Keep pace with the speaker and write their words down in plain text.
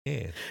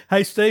Yeah.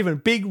 Hey, Stephen,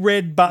 big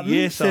red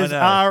button says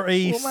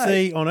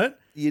REC on it.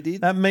 You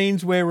did. That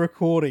means we're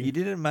recording. You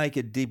didn't make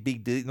a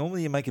big deal.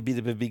 Normally, you make a bit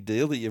of a big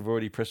deal that you've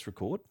already pressed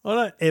record. I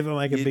don't ever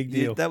make a big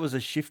deal. That was a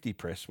shifty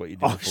press. What you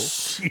did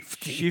before?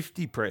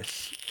 Shifty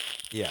press.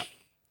 Yeah.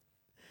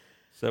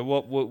 So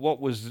what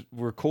was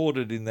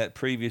recorded in that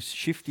previous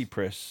shifty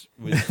press?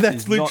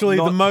 That's literally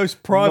the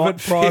most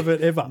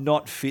private ever.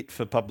 Not fit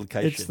for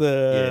publication. It's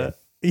the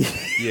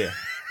yeah.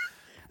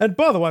 And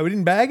by the way, we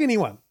didn't bag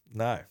anyone.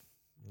 No.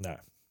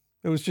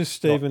 It was just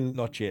Stephen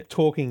not yet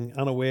talking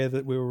unaware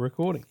that we were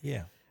recording.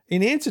 Yeah.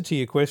 In answer to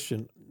your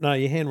question, no,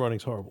 your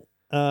handwriting's horrible.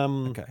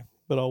 Okay.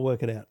 But I'll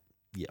work it out.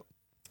 Yep.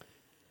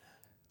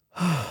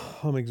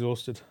 I'm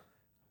exhausted.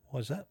 Why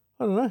is that?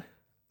 I don't know.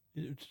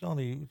 It's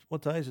only,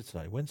 what day is it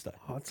today? Wednesday.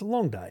 Oh, it's a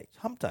long day. It's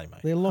hump day,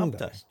 mate. They're long days.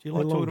 days. Do you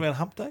like talking about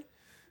hump day?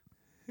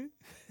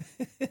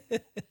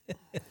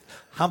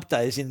 Hump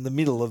day is in the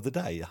middle of the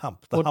day.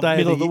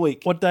 Middle of the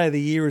week. What day of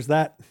the year is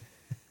that?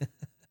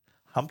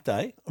 Hump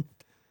day?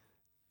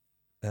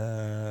 I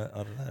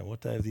don't know. What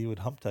day of the year would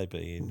hump day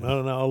be? I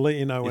don't know. I'll let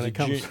you know when it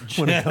comes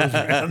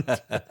around.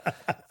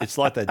 It's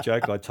like that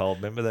joke I told.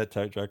 Remember that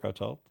joke I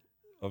told?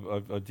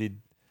 I did.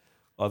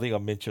 I think I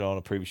mentioned it on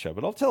a previous show,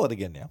 but I'll tell it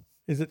again now.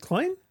 Is it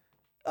clean?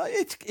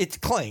 It's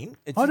clean.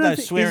 It's I don't no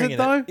think, swearing is it in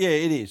though? it. Yeah,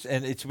 it is,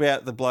 and it's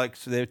about the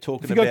blokes. They're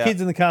talking if you about. Got kids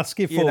in the car,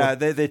 skip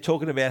forward. They're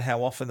talking about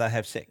how often they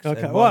have sex.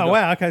 Okay.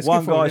 Wow. Okay.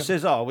 One guy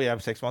says, "Oh, we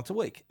have sex once a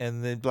week,"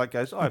 and the bloke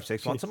goes, "I have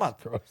sex once a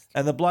month,"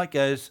 and the bloke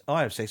goes,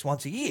 "I have sex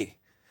once a year,"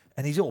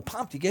 and he's all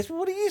pumped. He goes, "Well,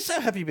 what are you so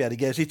happy about?" He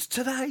goes, "It's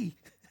today."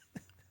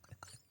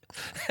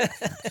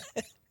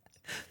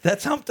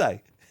 That's hump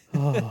day.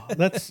 Oh,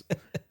 that's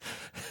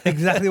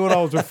exactly what I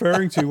was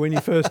referring to when you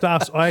first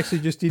asked. I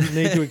actually just didn't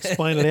need to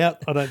explain it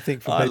out, I don't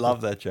think, for people. I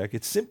love that joke.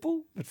 It's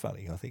simple but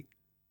funny, I think.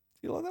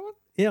 Do you like that one?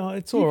 Yeah,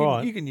 it's all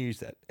right. You can use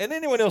that. And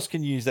anyone else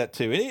can use that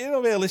too. Any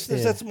of our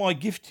listeners, that's my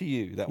gift to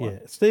you, that one. Yeah,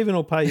 Stephen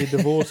will pay your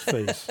divorce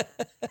fees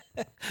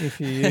if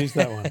you use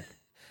that one.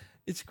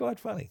 It's quite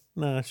funny.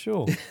 No,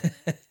 sure.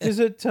 Is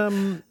it?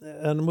 And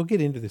we'll get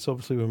into this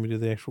obviously when we do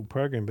the actual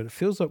program. But it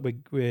feels like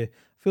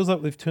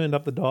we've turned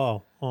up the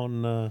dial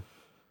on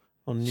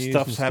news.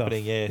 Stuff's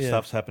happening. Yeah,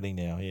 stuff's happening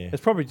now. Yeah,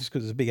 it's probably just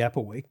because it's a big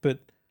Apple week. But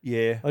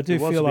yeah, I do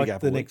feel like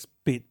the next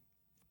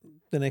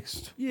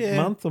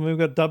month. I mean, we've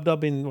got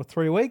Dub in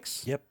 3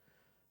 weeks. Yep.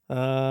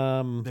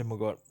 Then we've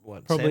got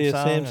probably Samsung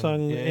a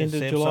Samsung end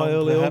of July,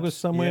 early perhaps. August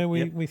somewhere.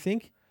 Yep. We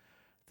think.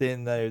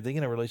 Then they're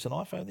going to release an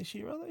iPhone this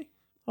year, are they?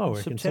 Oh, I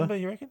reckon September, so.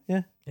 You reckon?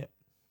 Yeah. Yep.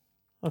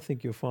 I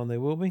think you'll find there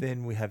will be.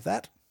 Then we have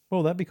that. What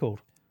will that be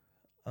called?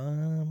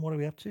 What are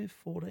we up to?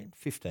 14?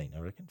 15, I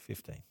reckon.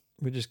 15.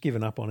 We're just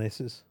giving up on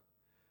S's.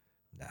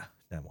 Nah,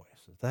 no more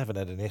S's. They haven't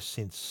had an S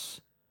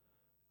since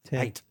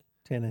 8.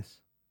 10S.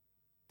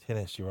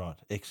 10S, you're right.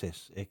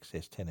 XS,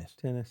 10S.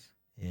 10S.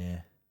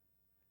 Yeah.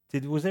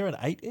 Was there an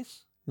 8S?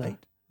 No. 8?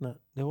 No.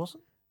 There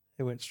wasn't?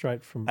 It went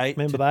straight from... 8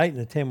 remember the 8 and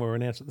the 10 were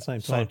announced at the same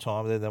time. Same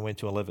time, then they went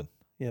to 11.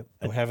 Yep.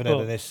 And we haven't had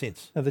an S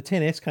since. No, the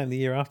 10S came the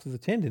year after the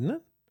 10, didn't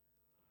it?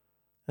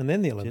 And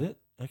then the 11. Did it?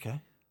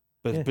 Okay.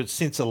 But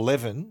since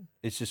 11,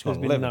 it's just gone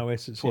 11. There's been no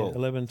S's. 12,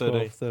 11,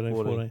 12, 13,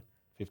 14.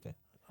 15.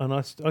 And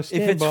I stand if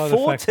it's by the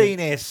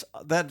 14S,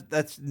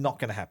 that's not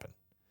going to happen.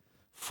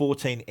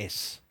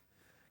 14S.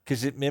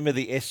 Because remember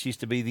the S used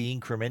to be the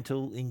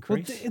incremental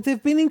increase? Well,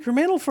 they've been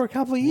incremental for a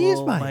couple of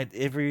years, mate.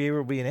 Every year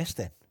will be an S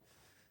then.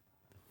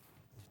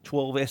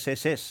 12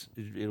 SSS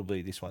it'll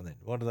be this one then.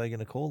 What are they going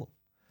to call them?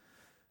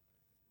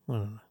 I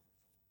don't know.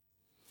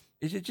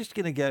 Is it just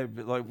going to go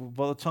like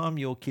by the time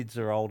your kids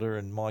are older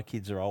and my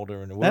kids are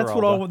older and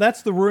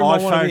that's the room I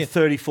want to be in.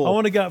 34. I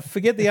want to go.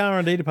 Forget the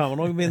R&D department.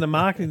 I want to be in the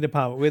marketing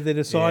department where they're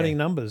deciding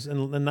numbers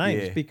and the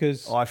names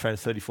because iPhone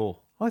 34.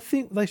 I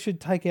think they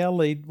should take our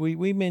lead.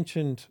 We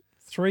mentioned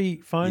 3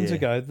 phones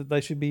ago that they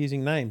should be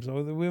using names.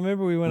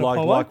 Remember we went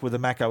Apollo? Like with the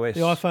Mac OS.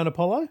 The iPhone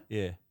Apollo?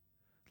 Yeah.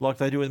 Like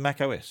they do with Mac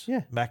OS.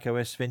 Yeah. Mac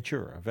OS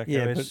Ventura. Mac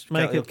OS but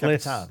make it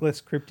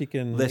less cryptic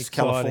and less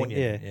exciting.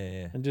 California.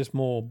 Yeah. And just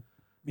more,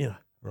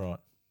 Right.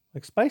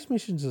 Like Space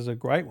Missions is a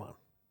great one.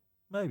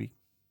 Maybe.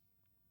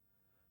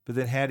 But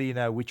then how do you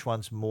know which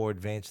one's more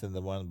advanced than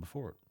the one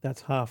before it?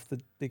 That's half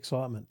the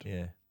excitement.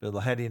 Yeah. But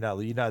how do you know?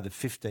 You know that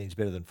 15 is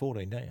better than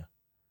 14, don't you?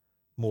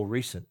 More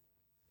recent.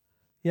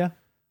 Yeah.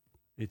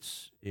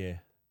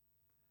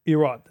 You're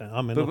right though.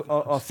 I mean, but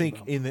I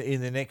think in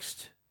the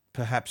next,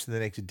 perhaps in the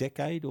next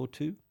decade or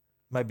two,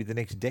 maybe the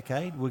next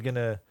decade, we're going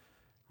to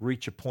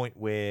reach a point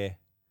where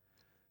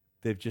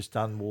they've just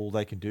done all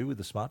they can do with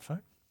the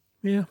smartphone.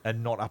 Yeah.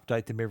 And not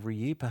update them every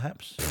year,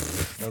 perhaps.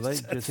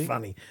 That's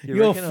funny.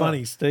 You're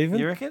funny, Stephen.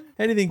 You reckon?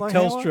 Anything like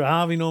Telstra,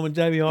 Harvey Norman,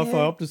 JB Hi-Fi,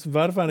 Optus and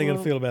Vodafone are going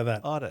to feel about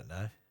that? I don't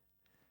know.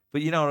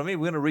 But you know what I mean?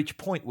 We're going to reach a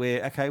point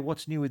where, okay,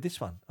 what's new with this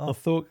one? I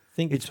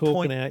think it's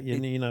talking out,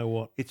 you know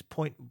what? It's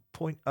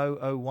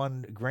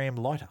 0.001 gram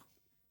lighter.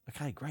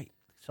 Okay, great.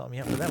 Sign me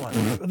up for that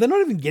one. They're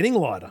not even getting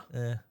lighter.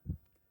 Yeah.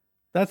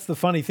 That's the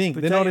funny thing.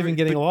 But They're not even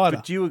getting lighter.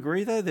 But do you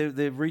agree, though?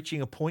 They're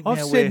reaching a point I've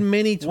now said where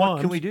many what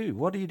can times, we do?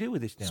 What do you do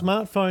with this now?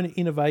 smartphone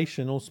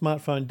innovation or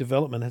smartphone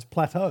development has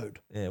plateaued.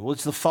 Yeah, well,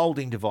 it's the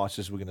folding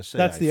devices we're going to see.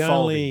 That's the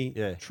Folding,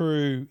 only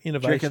true Do you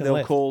innovation reckon they'll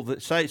left. call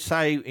that?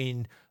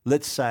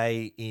 Let's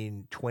say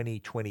in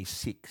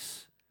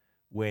 2026,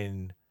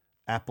 when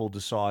Apple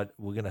decide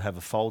we're going to have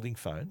a folding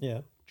phone. Yeah.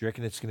 Do you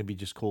reckon it's going to be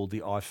just called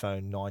the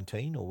iPhone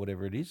 19 or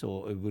whatever it is,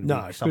 or it would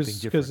No, be something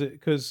different?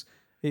 because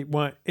it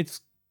won't.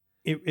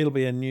 It'll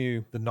be a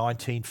new. The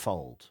 19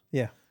 Fold.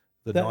 Yeah.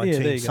 The That- yeah,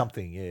 19 there you go.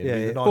 something. Yeah. Yeah,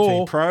 The yeah.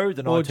 19 Pro,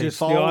 the Or 19 just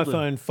Fold. the and-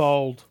 iPhone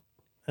Fold,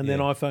 and then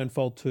Yeah. iPhone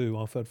Fold 2,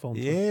 iPhone Fold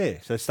 2. Yeah.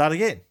 So start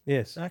again.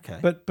 Yes. Okay.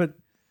 But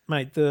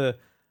mate, the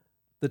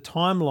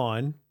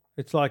timeline,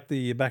 it's like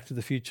the Back to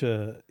the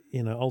Future,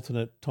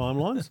 alternate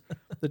timelines.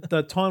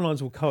 the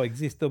timelines will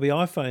coexist. There'll be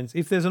iPhones.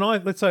 If there's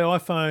let's say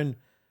iPhone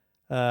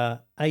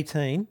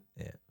 18,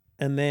 Yeah.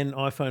 and then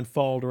iPhone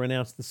Fold are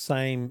announced the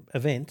same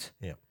event.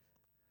 Yeah.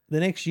 The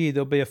next year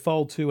there'll be a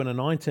Fold 2 and a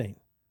 19.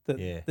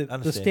 Yeah, The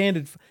understand.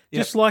 standard, Yep.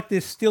 just like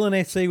there's still an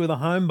SE with a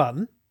home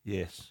button.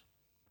 Yes.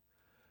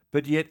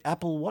 But yet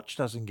Apple Watch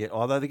doesn't get,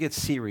 although they get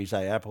Series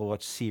 8, Apple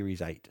Watch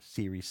Series 8,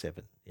 Series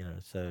 7,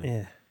 so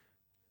Yeah.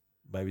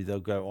 maybe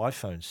they'll go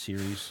iPhone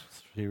Series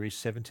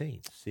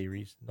 17,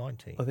 Series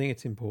 19. I think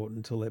it's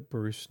important to let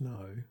Bruce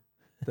know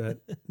that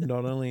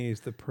not only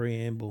is the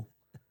preamble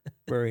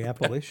very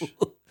Apple-ish,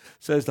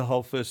 So is the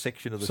whole first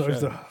section of the so show.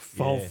 is the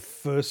whole Yeah.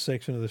 first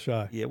section of the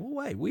show. Yeah, well,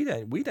 wait,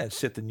 we don't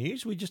set the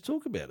news, we just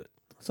talk about it.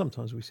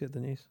 Sometimes we set the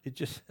news, It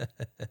just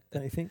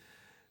don't you think?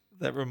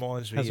 that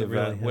reminds me Has it of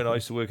really when I happened?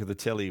 used to work at the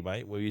telly,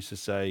 mate. We used to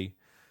say,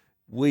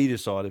 we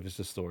decide if it's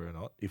a story or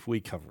not, if we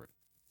cover it.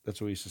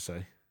 That's what we used to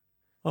say.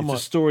 It's a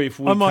story if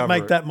we I might cover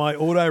make it. that my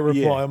auto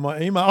reply Yeah. on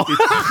my email.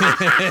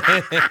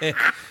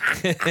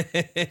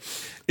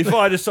 If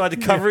I decide to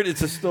cover it,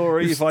 it's a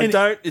story. If I And-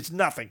 don't, it's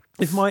nothing.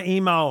 If my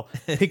email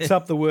picks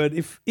up the word,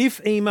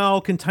 if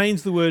email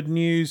contains the word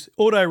news,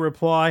 auto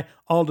reply,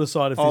 I'll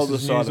decide if I'll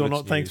this is decide news if or it's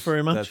not. Thanks news.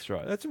 very much. That's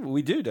right. That's what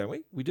we do, don't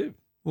we? We do.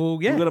 Well,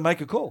 yeah. We've got to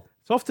make a call.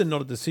 It's often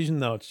not a decision,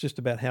 though. It's just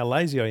about how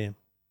lazy I am.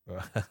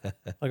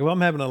 Like if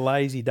I'm having a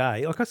lazy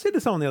day, like I said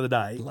to someone the other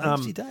day,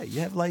 Lazy day.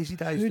 You have lazy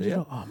days, who do did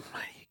you? oh, mate, are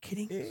you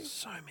kidding?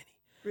 So many.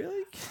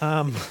 Really?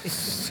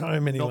 So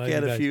many Knock lazy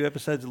out a days. few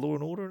episodes of Law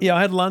and Order? Yeah,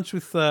 I had lunch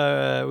with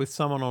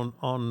someone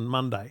on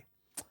Monday,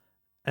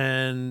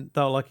 and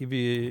they were like, "Have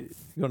you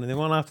got anything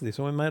on after this?"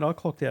 I went, "Mate, I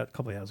clocked out a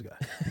couple of hours ago."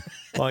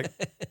 Like,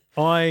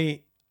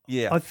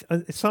 Yeah.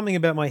 it's something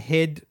about my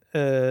head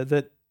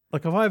that,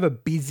 like, if I have a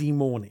busy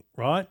morning,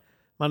 right?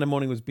 Monday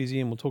morning was busy,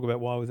 and we'll talk about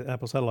why with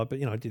Apple Satellite.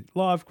 But I did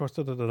live cross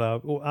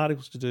or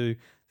articles to do,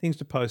 things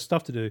to post,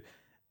 stuff to do.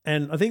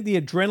 And I think the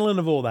adrenaline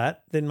of all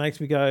that then makes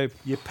me go,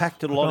 You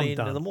packed a Like, lot I'm in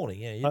done. the morning.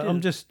 Yeah, you I'm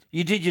did. just,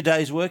 You did your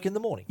day's work in the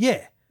morning.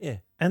 yeah. Yeah.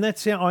 And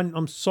that's how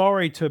I'm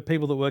sorry to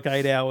people that work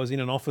 8 hours in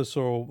an office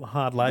or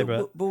hard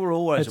labour. But we're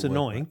always It's at work,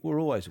 annoying. mate. We're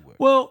always at work.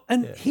 Well,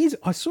 and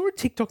I saw a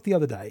TikTok the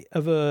other day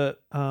of a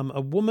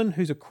woman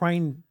who's a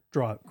crane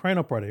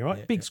operator,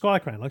 right? Big sky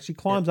crane. Like she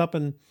climbs up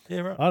and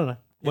Yeah, right. I don't know,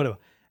 whatever.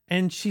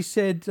 And she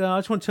said, I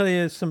just want to tell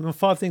you some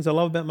 5 things I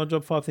love about my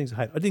job, 5 things I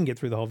hate. I didn't get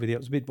through the whole video. It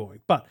was a bit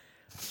boring. But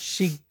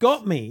she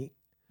got me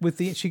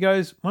she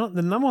goes,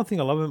 the number one thing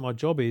I love about my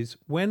job is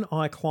when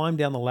I climb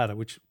down the ladder,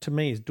 which to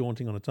me is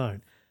daunting on its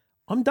own,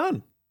 I'm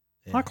done.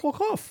 Yeah. I clock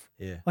off.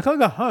 Yeah. Like I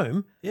go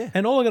home Yeah.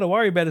 and all I got to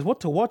worry about is what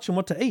to watch and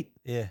what to eat.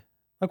 Yeah.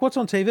 Like what's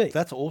on TV.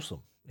 That's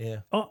awesome. Yeah.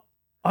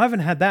 I haven't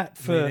had that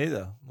Me for...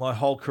 neither. My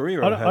whole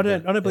career I I've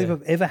had don't believe that.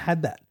 I've ever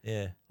had that.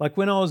 Yeah. Like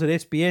when I was at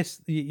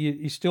SBS,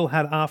 you still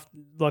had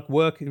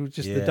work. It was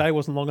just the Yeah. day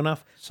wasn't long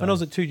enough. When I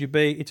was Same. at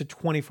 2GB, it's a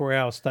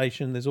 24-hour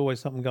station. There's always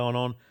something going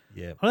on.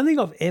 Yeah. I don't think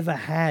I've ever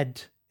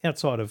had,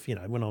 outside of,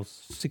 when I was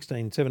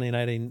 16, 17,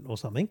 18 or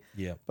something,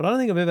 Yeah. but I don't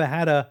think I've ever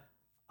had a,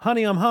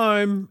 honey, I'm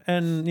home,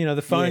 and,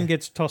 the phone Yeah.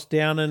 gets tossed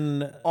down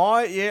and...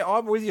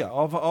 I'm with you.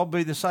 I'll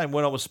be the same.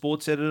 When I was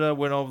sports editor,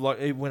 when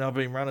I've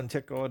been running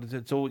Tech Guide,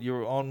 it's all you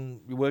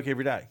work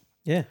every day.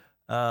 Yeah.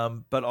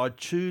 But I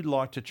too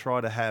like to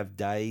try to have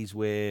days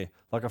where,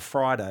 like a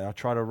Friday, I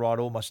try to write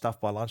all my stuff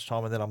by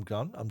lunchtime and then I'm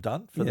done. I'm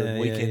done for Yeah, the yeah,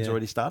 weekend's yeah.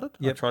 already started.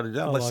 Yep. I try to do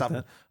that I unless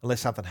like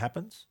something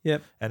happens.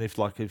 Yep. And if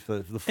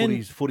the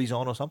footy's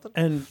on or something.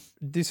 And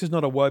this is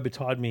not a woe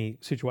betide me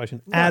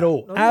situation No, at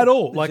all. not At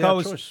all. It's Like I our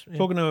was choice, yeah.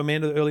 talking to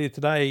Amanda earlier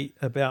today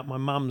about my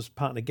mum's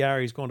partner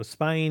Gary's gone to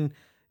Spain.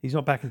 He's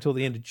not back until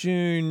the end of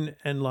June.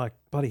 And like,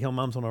 bloody hell,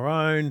 mum's on her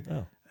own.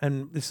 Oh.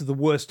 And this is the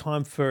worst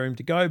time for him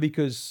to go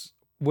because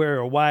we're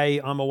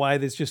away, I'm away.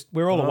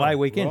 We're all Oh, away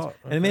weekends. right,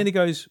 And Amanda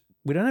goes,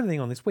 we don't have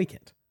anything on this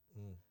weekend.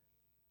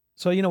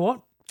 So you know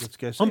what? Let's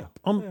go see.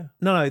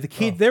 No, the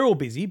kid, they're all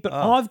busy, but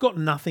Oh. I've got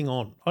nothing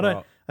on. I don't.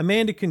 Right.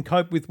 Amanda can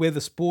cope with where the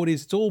sport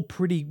is. It's all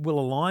pretty well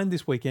aligned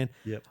this weekend.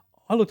 Yep.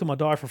 I looked at my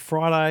diary for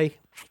Friday.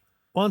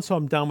 Once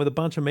I'm done with a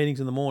bunch of meetings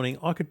in the morning,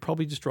 I could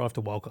probably just drive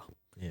to Walker.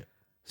 Yeah.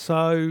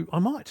 So I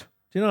might.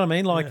 Do you know what I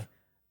mean? Like,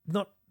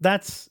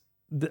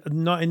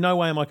 in no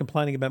way am I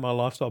complaining about my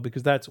lifestyle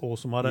because that's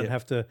awesome. I don't Yeah.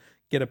 have to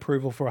get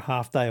approval for a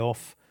half day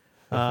off.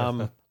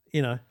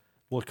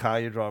 What car are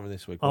you driving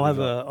this week? I've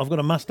got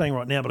a Mustang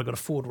right now, but I've got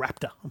a Ford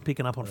Raptor. I'm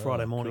picking up on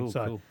Friday morning.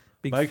 Cool.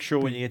 Big, Make sure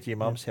when you get to your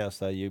mum's house,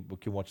 though, you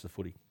can watch the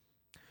footy.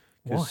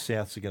 Why? Because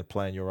Souths are going to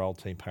play in your old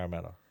team,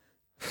 Parramatta.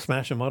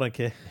 Smash them. I don't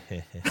care.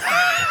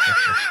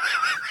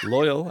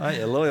 Loyal, aren't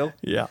you? Loyal.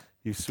 Yeah.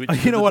 You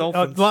switched. You know to what?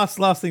 the Dolphins.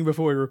 Last thing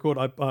before we record,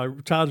 I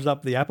charged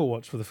up the Apple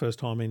Watch for the first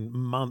time in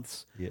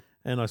months. Yep.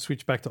 And I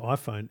switched back to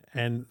iPhone,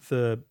 and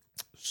the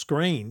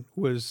screen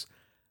was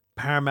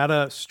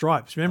Parramatta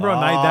stripes. Remember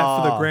I made that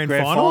for the grand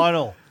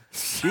final?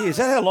 Gee, is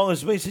that how long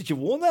it's been since you've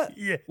worn that?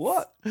 Yeah.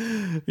 What?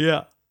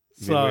 Yeah.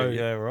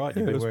 Yeah, right.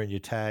 You've been wearing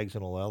your tags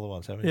and all the other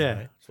ones, haven't you? Yeah.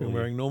 Mate? I've been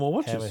wearing normal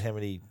watches. How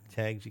many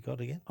tags you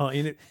got again? Oh,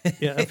 in it,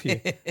 yeah, a few.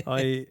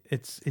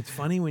 It's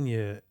funny when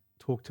you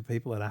talk to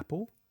people at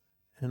Apple,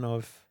 and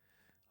I've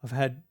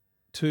had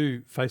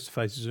 2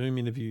 face-to-face Zoom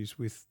interviews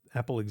with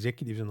Apple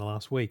executives in the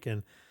last week,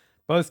 and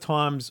both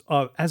times,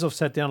 as I've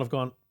sat down, I've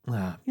gone,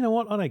 you know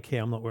what? I don't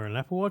care. I'm not wearing an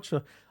Apple Watch.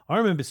 I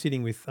remember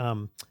sitting with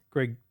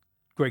Greg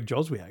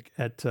Joswiak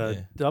at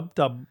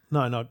iPhone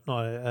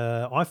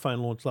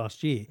launch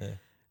last year. Yeah.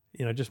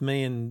 You know, just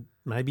me and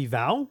maybe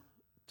Val,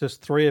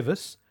 just 3 of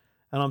us.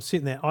 And I'm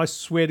sitting there. I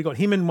swear to God,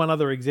 him and one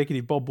other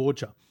executive, Bob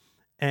Borcher.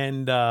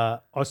 And I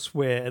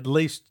swear at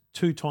least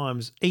 2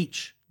 times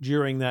each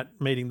during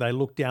that meeting, they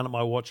looked down at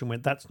my watch and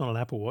went, "That's not an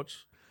Apple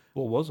Watch."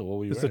 What was it? What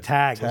were you It's wearing? a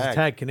tag. It was a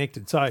tag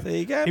connected. So There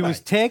you go, it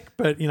was tech,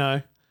 but you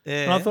know.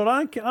 Yeah. And I thought,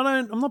 I'm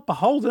not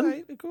beholden.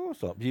 Mate, of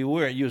course not. You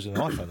were using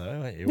an iPhone, though,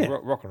 weren't you? You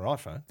were rocking an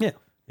iPhone. Yeah.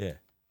 Yeah.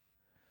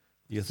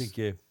 You think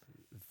your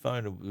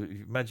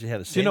phone, imagine how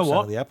the Samsung you know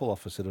what? of the Apple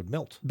office, it'd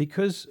melt.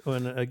 Because,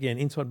 and again,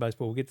 inside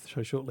baseball, we'll get to the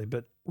show shortly,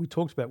 but we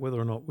talked about whether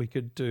or not we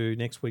could do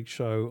next week's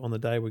show on the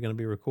day we're going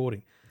to be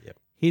recording. Yep.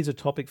 Here's a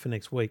topic for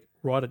next week.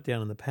 Write it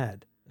down in the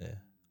pad. Yeah.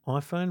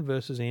 iPhone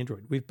versus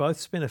Android. We've both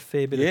spent a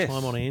fair bit of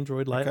time on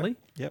Android lately. Okay.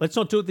 Yep. Let's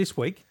not do it this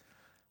week.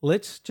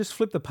 Let's just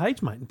flip the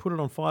page, mate, and put it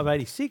on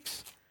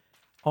 586.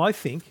 I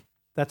think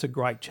that's a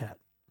great chat.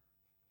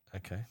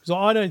 Okay. Because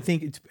I don't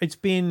think it's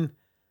been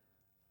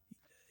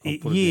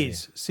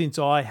years down since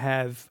I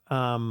have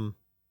done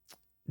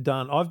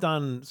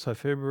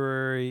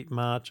February,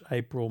 March,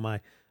 April, May.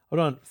 I've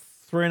done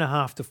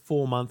 3.5 to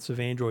 4 months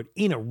of Android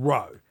in a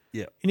row.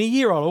 Yeah. In a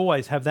year, I'll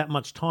always have that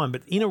much time,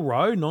 but in a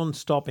row,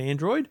 non-stop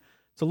Android,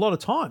 it's a lot of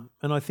time.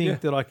 And I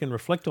think that I can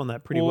reflect on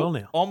that pretty well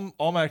now.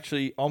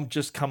 I'm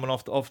just coming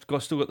off. I've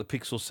still got the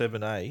Pixel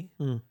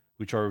 7a,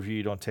 which I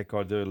reviewed on Tech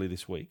Guide earlier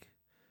this week,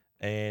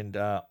 and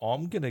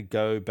I'm going to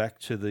go back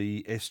to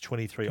the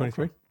S23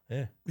 Ultra.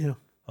 Yeah.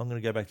 I'm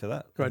going to go back to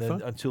that. Great and then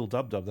phone. Until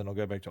Dub, then I'll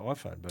go back to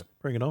iPhone. But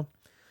Bring it on.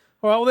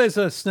 All right, well, there's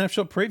a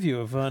snapshot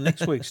preview of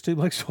next week's Two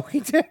Blokes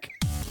Talking Tech.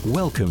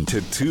 Welcome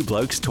to Two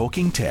Blokes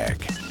Talking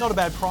Tech Not a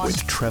bad price.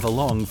 with Trevor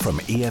Long from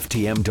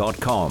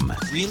EFTM.com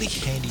Really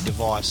handy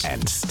device.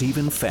 and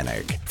Stephen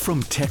Fennick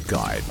from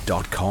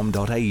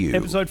techguide.com.au.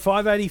 Episode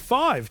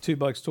 585, Two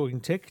Blokes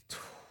Talking Tech.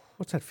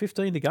 What's that,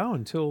 15 to go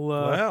until...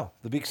 wow,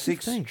 the big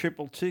 15.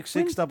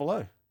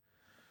 600.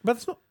 But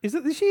it's not... Is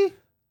it this year?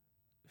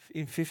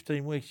 In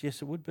 15 weeks,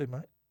 yes, it would be,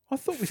 mate. I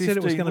thought we said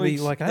it was 15 going to be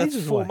weeks. like That's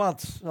ages 4 away.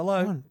 months.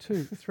 Hello. 1,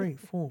 2, 3,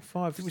 4,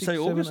 5, Did we 6, say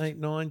 7, August? 8,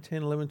 9,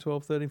 10, 11,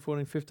 12, 13,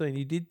 14, 15.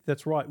 You did.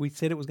 That's right. We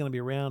said it was going to be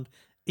around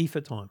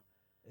EFA time.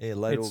 Yeah,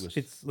 late August.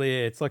 It's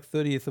like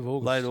 30th of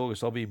August. Late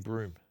August. I'll be in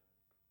Broome.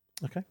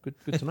 Okay, good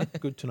to know.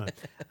 Good to know.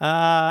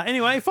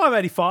 Anyway,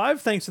 585.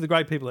 Thanks to the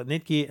great people at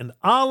Netgear and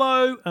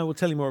Arlo. We'll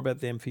tell you more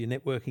about them for your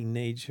networking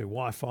needs, your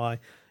Wi-Fi,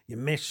 your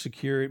mesh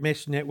security,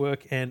 mesh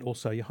network, and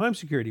also your home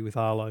security with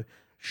Arlo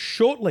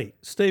shortly.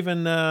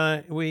 Stephen,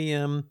 we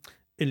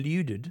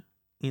alluded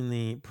in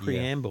the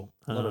preamble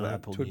a lot of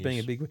Apple to it being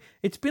a news. big.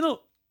 It's been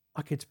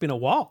a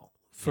while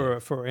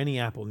for any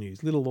Apple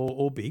news, little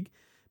or big,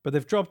 but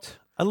they've dropped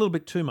a little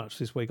bit too much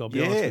this week. I'll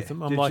be honest with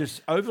them. I'm they're like,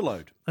 just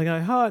overload. I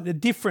go, they're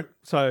different.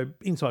 So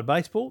inside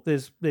baseball,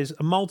 there's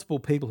multiple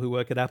people who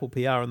work at Apple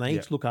PR, and they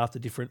each look after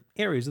different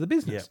areas of the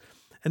business.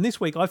 And this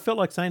week, I felt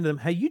like saying to them,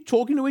 "Hey, you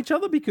talking to each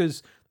other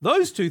because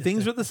those two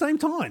things are at the same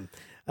time."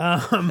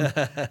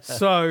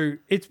 So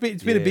it's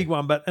been a big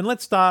one. And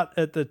let's start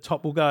at the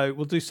top.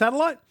 We'll do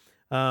satellite.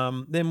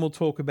 Then we'll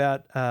talk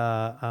about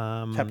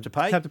Tap to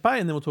pay,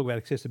 and then we'll talk about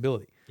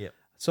accessibility. Yep.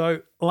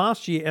 So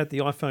last year at the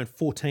iPhone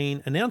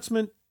 14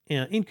 announcement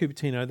in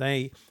Cupertino,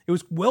 it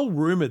was well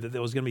rumored that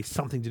there was going to be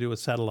something to do with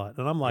satellite,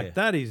 and I'm like,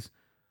 that is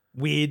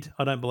weird.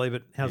 I don't believe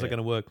it. How's that going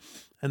to work?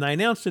 And they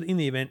announced it in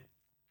the event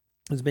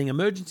as being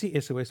emergency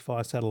SOS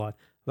via satellite,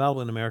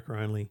 available in America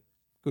only.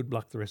 Good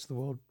luck to the rest of the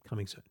world.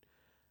 Coming soon.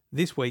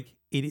 This week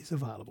it is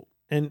available,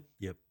 and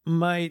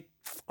mate,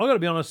 I got to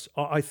be honest.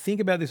 I think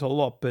about this a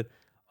lot, but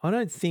I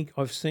don't think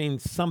I've seen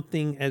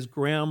something as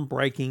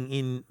groundbreaking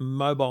in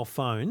mobile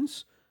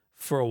phones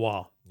for a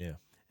while. Yeah.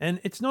 And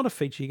it's not a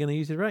feature you're going to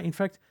use every day. In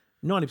fact,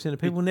 90% of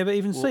people will never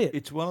even see it.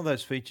 It's one of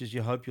those features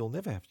you hope you'll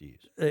never have to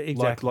use.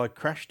 Exactly. Like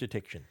crash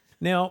detection.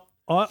 Now,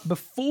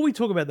 before we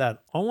talk about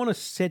that, I want to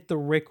set the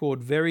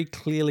record very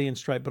clearly and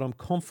straight, but I'm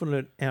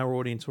confident our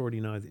audience already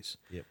know this.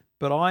 Yep.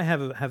 But I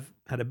have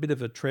had a bit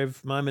of a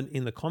Trev moment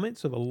in the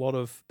comments of a lot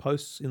of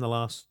posts in the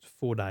last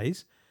 4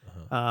 days.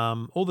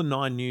 All the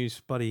 9 News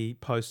buddy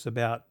posts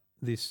about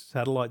this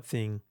satellite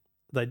thing.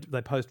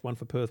 They post one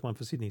for Perth, one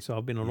for Sydney. So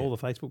I've been on all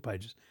the Facebook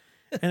pages.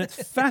 And it's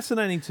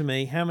fascinating to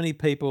me how many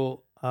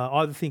people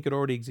either think it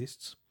already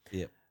exists.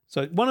 Yep.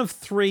 So one of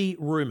 3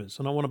 rumours,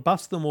 and I want to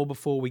bust them all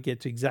before we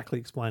get to exactly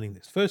explaining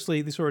this.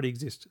 Firstly, this already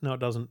exists. No, it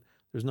doesn't.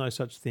 There's no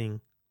such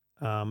thing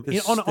on a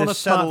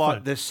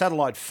smartphone. There's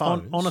satellite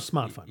phones. On a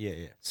smartphone.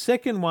 Yeah.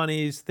 Second one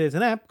is there's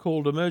an app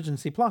called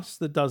Emergency Plus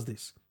that does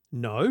this.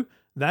 No,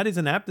 that is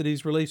an app that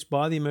is released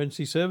by the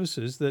emergency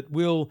services that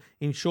will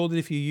ensure that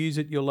if you use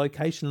it, your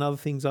location and other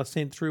things are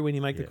sent through when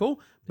you make the call,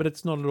 but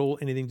it's not at all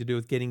anything to do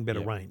with getting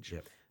better range.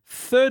 Yep.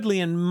 Thirdly,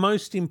 and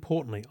most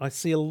importantly, I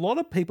see a lot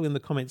of people in the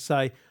comments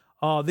say,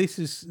 oh, this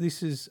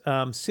is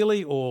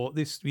silly, or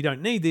this you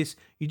don't need this.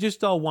 You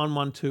just dial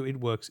 112, it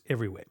works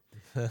everywhere.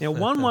 Now,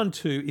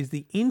 112 is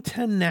the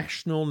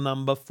international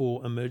number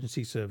for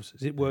emergency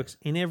services. It works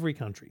in every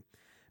country.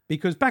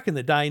 Because back in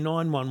the day,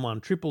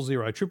 911, 000,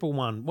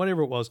 111,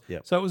 whatever it was.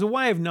 Yep. So it was a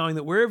way of knowing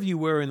that wherever you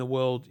were in the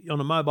world, on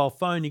a mobile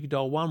phone, you could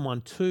dial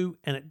 112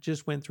 and it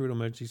just went through to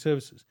emergency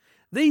services.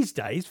 These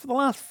days, for the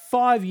last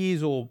 5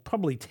 years or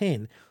probably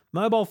 10,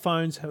 mobile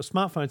phones,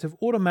 smartphones have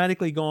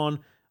automatically gone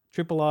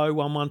 000,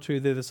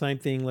 112, they're the same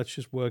thing, let's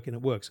just work, and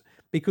it works.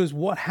 Because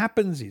what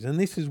happens is,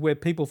 and this is where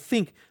people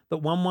think that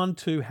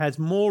 112 has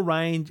more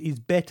range, is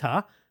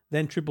better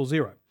than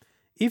 000.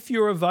 If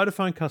you're a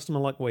Vodafone customer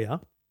like we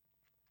are,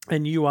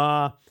 and you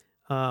are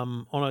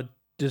on a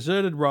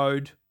deserted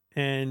road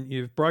and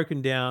you've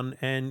broken down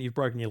and you've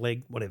broken your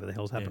leg, whatever the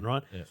hell's happened,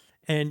 right? Yeah.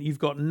 And you've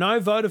got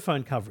no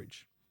Vodafone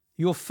coverage,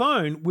 your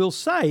phone will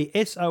say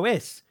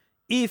SOS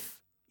if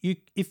the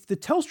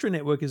Telstra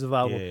network is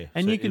available,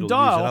 and so you can it'll use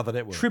dial another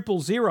network.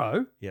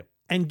 000 Yep.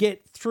 and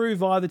get through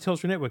via the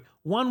Telstra network.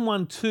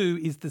 112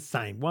 is the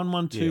same.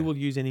 112 will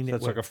use any So network.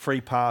 it's like a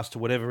free pass to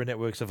whatever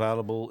network's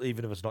available,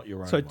 even if it's not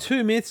your own. So one.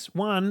 2 myths.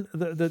 One,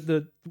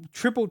 the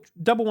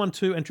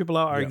 112 and 000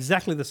 are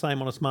exactly the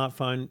same on a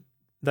smartphone.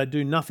 They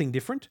do nothing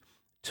different.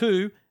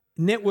 2,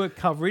 network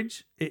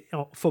coverage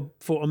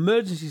for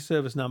emergency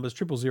service numbers,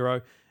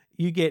 000,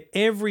 you get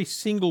every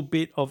single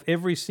bit of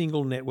every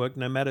single network,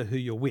 no matter who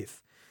you're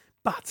with.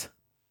 But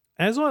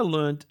as I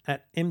learned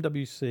at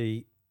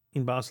MWC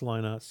in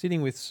Barcelona,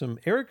 sitting with some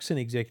Ericsson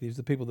executives,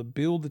 the people that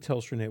build the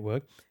Telstra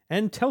network,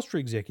 and Telstra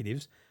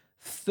executives,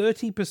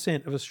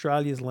 30% of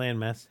Australia's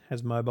landmass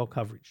has mobile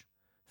coverage.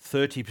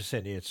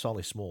 30%, it's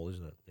only small,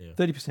 isn't it? Yeah.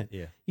 30%.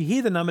 Yeah. You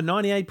hear the number,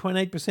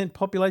 98.8%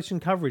 population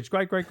coverage.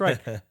 Great.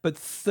 But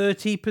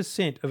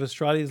 30% of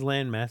Australia's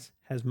landmass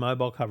has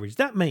mobile coverage.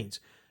 That means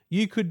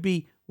you could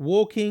be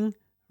walking,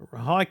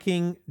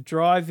 hiking,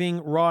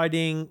 driving,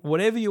 riding,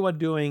 whatever you are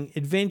doing,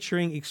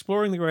 adventuring,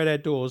 exploring the great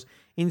outdoors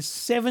in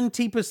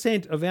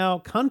 70% of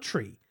our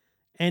country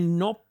and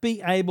not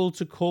be able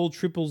to call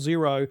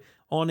 000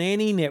 on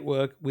any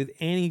network with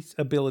any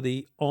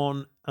ability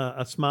on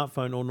a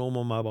smartphone or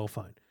normal mobile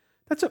phone.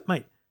 That's it,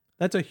 mate.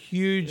 That's a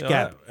huge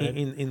gap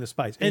in the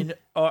space. And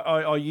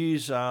I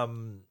use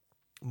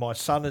my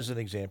son as an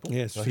example.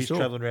 Yes, so for he's sure.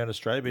 travelling around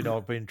Australia.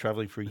 I've been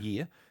travelling for a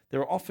year. There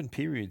are often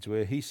periods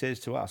where he says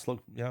to us,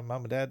 look, Mum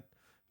and Dad,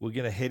 we're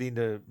going to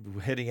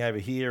heading over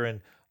here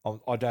and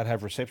I don't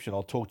have reception.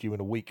 I'll talk to you in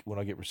a week when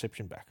I get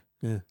reception back.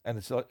 Yeah. And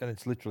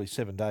it's literally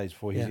 7 days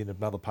before he's in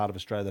another part of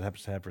Australia that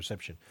happens to have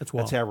reception.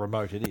 That's how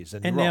remote it is.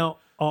 And now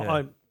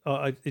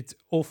it's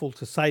awful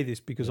to say this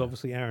because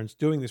obviously Aaron's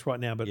doing this right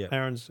now, but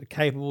Aaron's a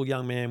capable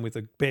young man with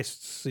the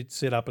best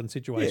setup and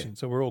situation.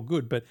 So we're all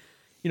good. But,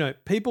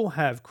 people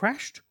have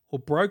crashed or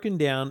broken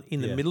down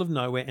in the middle of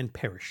nowhere and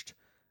perished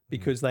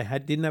because they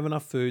didn't have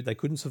enough food, they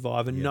couldn't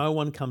survive, and no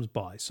one comes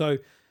by. So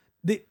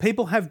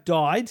people have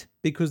died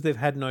because they've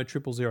had no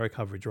 000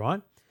 coverage,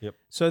 right? Yep.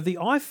 So the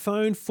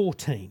iPhone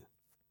 14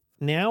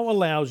 now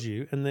allows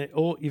you, and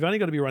you've only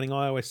got to be running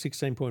iOS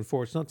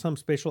 16.4. It's not some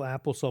special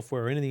app or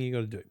software or anything you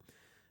got to do.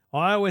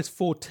 iOS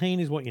 14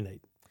 is what you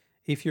need.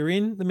 If you're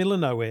in the middle of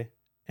nowhere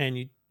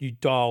and you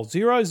dial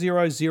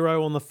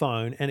 000 on the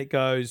phone and it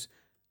goes,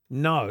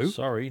 no.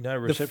 Sorry, no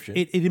reception.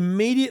 It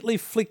immediately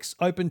flicks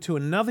open to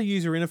another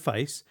user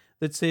interface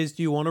that says,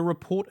 do you want to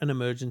report an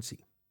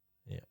emergency?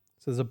 Yeah.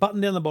 So there's a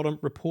button down the bottom,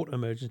 report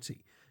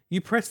emergency. You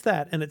press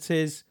that and it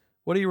says,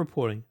 what are you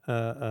reporting?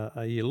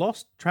 Are you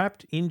lost,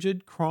 trapped,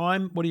 injured,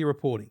 crime? What are you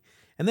reporting?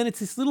 And then it's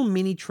this little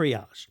mini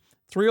triage.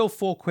 3 or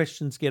 4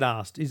 questions get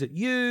asked. Is it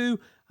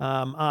you?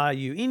 Are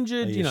you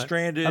injured? Are you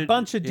stranded? A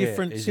bunch of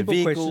different Is simple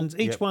your vehicle- questions.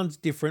 Each one's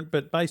different,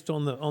 but based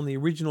on the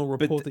original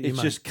report that you it's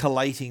made. just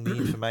collating the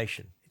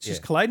information. It's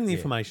just collating the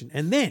information.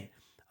 And then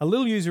a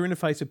little user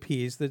interface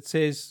appears that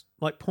says,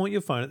 point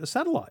your phone at the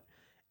satellite.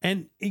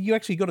 And you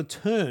actually got to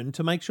turn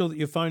to make sure that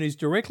your phone is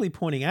directly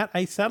pointing at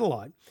a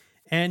satellite.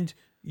 And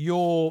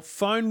your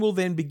phone will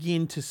then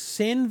begin to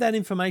send that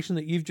information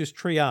that you've just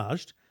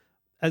triaged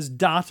as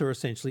data,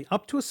 essentially,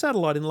 up to a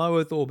satellite in low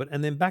Earth orbit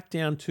and then back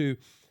down to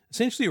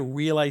essentially a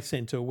relay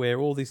center where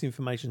all this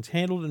information is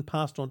handled and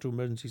passed on to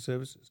emergency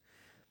services.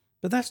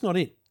 But that's not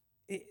it.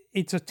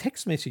 It's a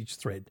text message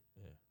thread.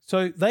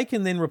 So they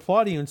can then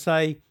reply to you and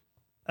say,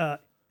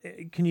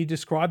 can you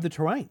describe the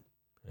terrain?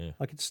 Yeah.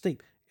 Like it's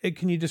steep.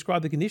 Can you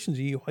describe the conditions?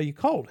 Are you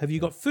cold? Have you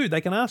got food?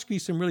 They can ask you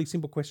some really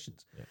simple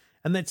questions. Yeah.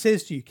 And that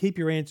says to you, keep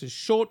your answers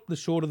short. The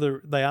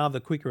shorter they are, the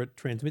quicker it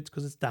transmits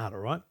because it's data,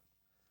 right?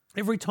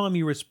 Every time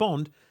you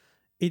respond,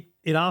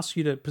 it asks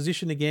you to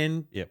position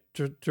again,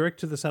 direct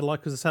to the satellite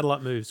because the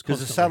satellite moves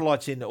because the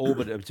satellite's in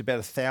orbit. It's about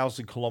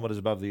 1,000 kilometres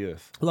above the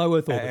Earth. Low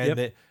Earth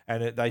orbit,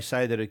 they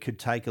say that it could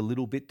take a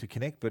little bit to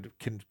connect, but it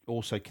can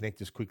also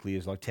connect as quickly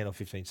as like 10 or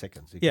 15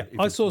 seconds.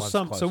 I saw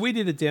some. Close. So we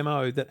did a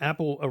demo that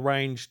Apple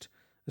arranged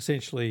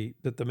essentially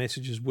that the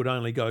messages would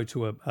only go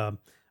to a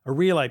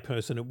relay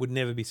person. It would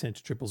never be sent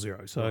to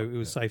 000. So it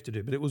was safe to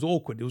do, but it was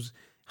awkward. It was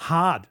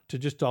hard to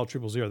just dial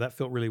 000. That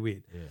felt really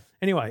weird. Yeah.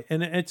 Anyway,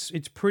 and it's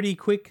pretty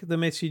quick, the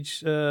message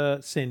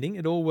sending.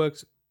 It all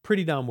works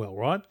pretty darn well,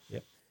 right?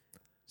 Yep.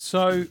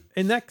 So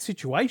in that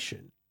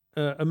situation,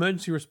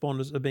 emergency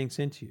responders are being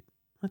sent to you.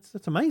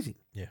 That's amazing.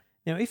 Yeah.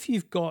 Now, if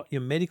you've got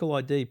your medical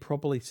ID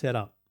properly set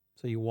up,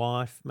 so your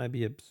wife, maybe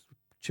your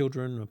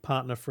children, a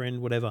partner,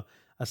 friend, whatever,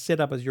 are set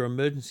up as your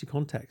emergency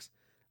contacts,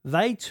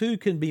 they too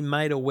can be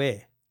made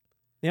aware.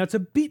 Now, it's a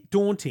bit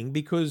daunting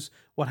because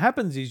what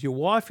happens is your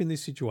wife in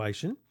this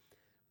situation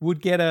would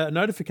get a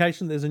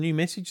notification there's a new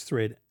message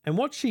thread, and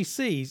what she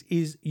sees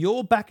is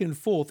your back and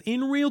forth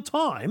in real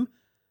time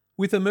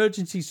with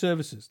emergency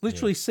services.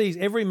 Literally sees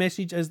every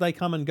message as they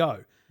come and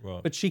go.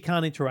 Right. But she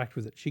can't interact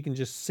with it. She can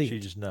just see it. She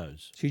just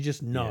knows. She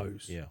just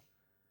knows. Yeah.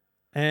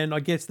 And I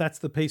guess that's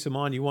the peace of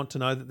mind you want to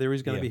know that there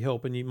is going to be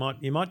help, and you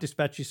might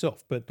dispatch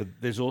yourself. But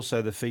there's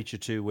also the feature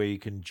too where you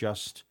can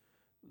just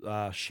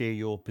share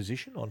your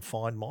position on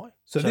Find My.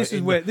 So this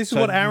is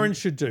what Aaron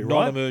should do, right?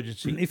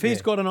 Non-emergency. If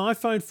he's got an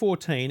iPhone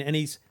 14 and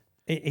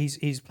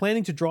he's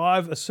planning to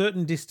drive a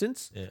certain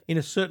distance in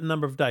a certain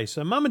number of days.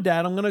 So, Mum and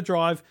Dad, I'm going to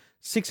drive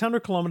 600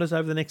 kilometres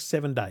over the next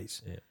 7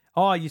 days. Yeah.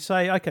 Oh, you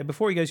say, okay,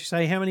 before he goes, you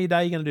say, how many a day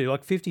are you going to do?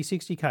 Like 50,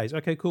 60 Ks.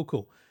 Okay,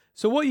 cool.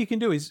 So what you can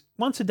do is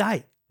once a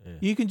day,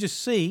 you can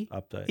just see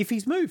if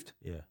he's moved.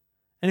 Yeah.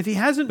 And if he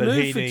hasn't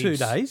moved for 2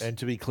 days. And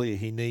to be clear,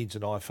 he needs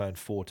an iPhone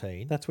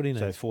 14. That's what he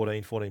needs. So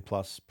 14, 14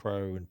 Plus,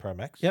 Pro and Pro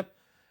Max. Yep.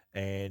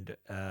 And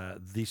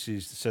this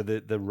is, so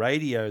the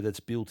radio that's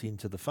built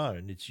into the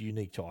phone, it's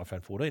unique to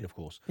iPhone 14, of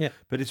course. Yeah.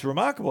 But it's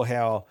remarkable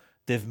how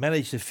they've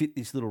managed to fit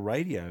this little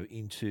radio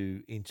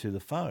into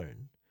the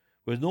phone.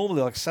 Whereas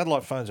normally, like,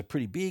 satellite phones are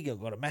pretty big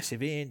and got a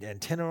massive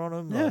antenna on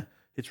them. Yeah.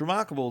 It's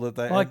remarkable that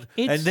they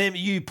and them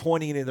you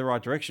pointing it in the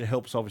right direction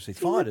helps obviously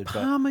find it. It's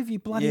in the palm of your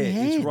bloody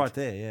hand. It's right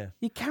there. Yeah,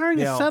 you're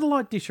carrying a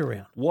satellite dish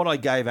around. What I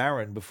gave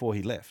Aaron before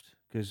he left,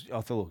 because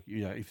I thought,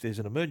 look, if there's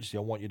an emergency,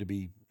 I want you to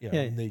be,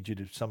 need you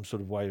to some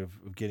sort of way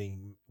of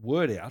getting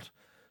word out.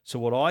 So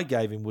what I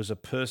gave him was a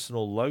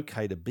personal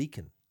locator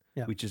beacon,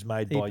 which is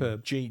made by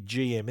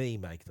GME.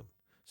 Make them.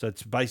 So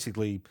it's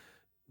basically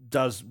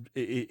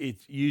it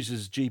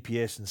uses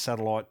GPS and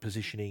satellite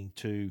positioning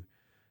to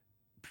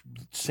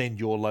send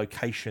your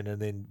location,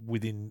 and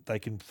then they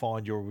can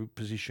find your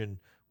position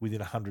within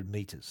 100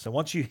 meters. So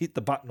once you hit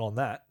the button on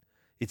that,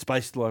 it's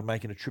basically like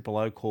making a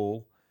 000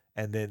 call,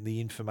 and then the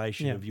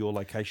information of your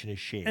location is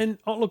shared. And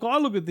I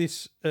look at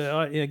this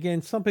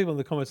again. Some people in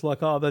the comments are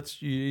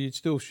like, you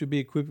still should be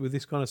equipped with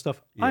this kind of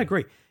stuff. Yeah. I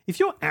agree. If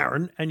you're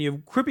Aaron and you're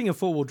equipping a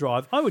 4-wheel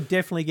drive, I would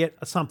definitely get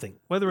something,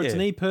 whether it's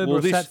an EPIRB or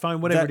a sat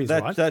phone, whatever it is.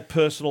 Right? That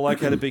personal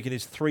locator beacon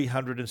is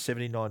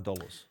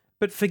 $379.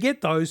 But forget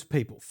those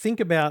people.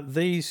 Think about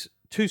these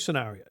two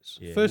scenarios.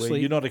 Yeah, firstly,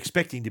 you're not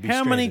expecting to be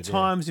how stranded. Many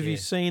times have you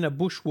seen a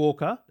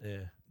bushwalker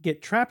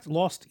get trapped,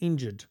 lost,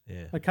 injured?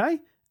 Yeah. Okay?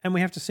 And we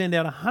have to send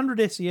out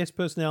 100 SES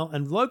personnel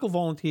and local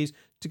volunteers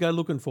to go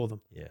looking for them.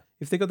 Yeah.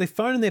 If they've got their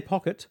phone in their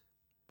pocket,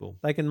 boom,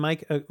 they can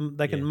make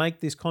make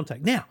this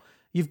contact. Now,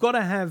 you've got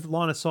to have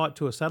line of sight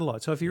to a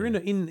satellite. So if you're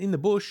in the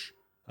bush,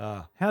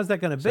 how's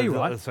that going to be,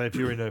 right? So if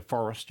you're in a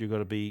forest, you've got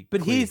to be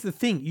But clear. Here's the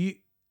thing.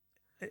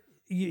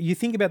 You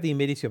think about the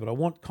immediacy of it. I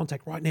want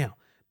contact right now.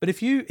 But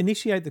if you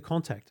initiate the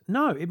contact,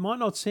 no, it might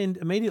not send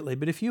immediately.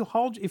 But if you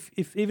hold,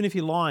 even if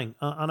you're lying,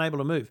 unable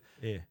to move,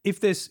 if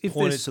there's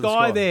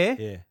sky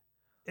there,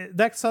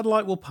 that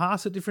satellite will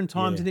pass at different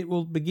times and it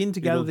will begin to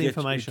gather the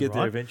information. Get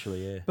there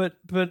eventually, yeah.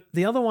 But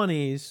the other one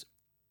is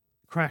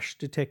crash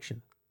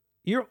detection.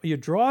 You're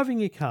driving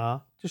your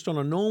car just on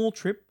a normal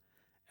trip,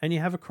 and you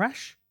have a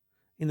crash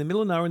in the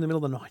middle of nowhere, in the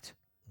middle of the night.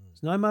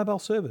 There's no mobile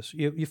service.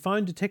 Your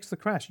phone detects the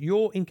crash.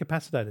 You're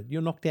incapacitated.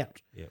 You're knocked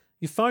out. Yep.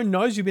 Your phone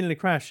knows you've been in a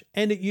crash,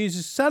 and it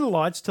uses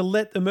satellites to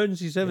let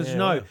emergency services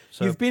know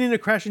you've been in a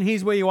crash and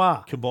here's where you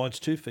are. Combines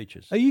two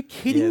features. Are you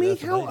kidding me?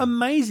 How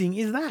amazing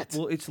is that?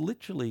 Well, it's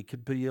literally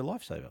could be a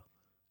lifesaver.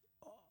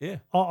 Yeah.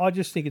 I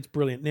just think it's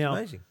brilliant. Now,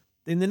 amazing.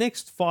 In the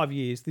next 5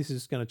 years, this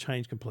is going to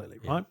change completely,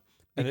 right?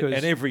 And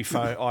every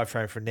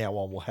iPhone from now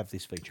on will have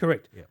this feature.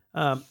 Correct.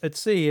 Yeah. At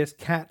CES,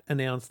 Cat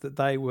announced that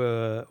they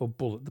were, or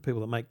Bullet, the people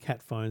that make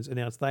Cat phones,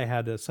 announced they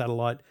had a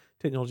satellite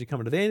technology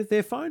coming to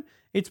their phone.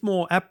 It's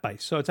more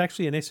app-based, so it's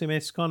actually an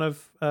SMS kind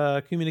of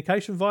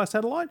communication via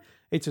satellite.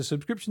 It's a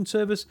subscription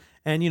service,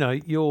 and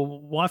your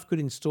wife could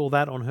install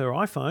that on her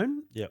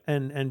iPhone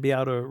and be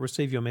able to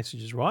receive your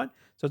messages, right?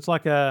 So it's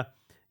like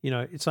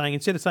it's saying,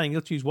 instead of saying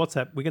let's use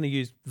WhatsApp, we're going to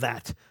use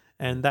that.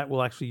 and that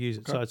will actually use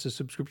it. So it's a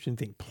subscription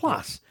thing.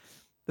 Plus,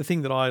 the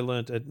thing that I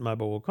learnt at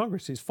Mobile World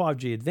Congress is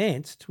 5G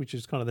Advanced, which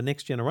is kind of the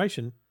next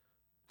generation,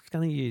 it's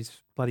going to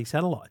use bloody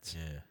satellites.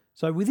 Yeah.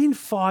 So within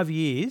 5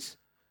 years,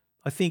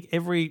 I think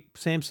every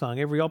Samsung,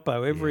 every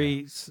Oppo,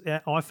 every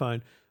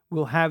iPhone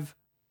will have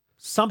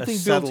something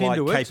built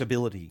into it.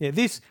 Capability. Yeah,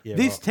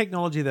 this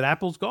technology that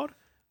Apple's got,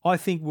 I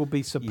think will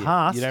be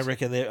surpassed. You don't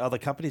reckon there are other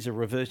companies are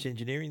reverse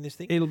engineering this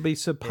thing? It'll be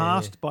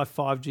surpassed by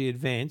 5G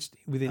Advanced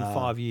within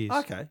 5 years.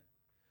 Okay.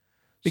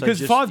 Because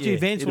so 5G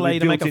Advanced will allow you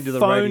to make a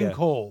phone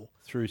call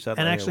through satellite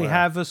and actually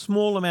have a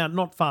small amount,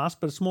 not fast,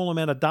 but a small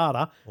amount of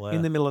data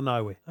in the middle of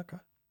nowhere. Okay.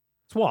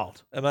 It's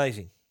wild.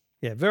 Amazing.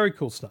 Yeah, very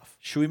cool stuff.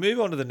 Should we move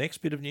on to the next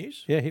bit of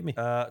news? Yeah, hit me.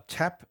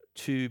 Tap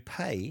to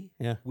pay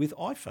with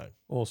iPhone.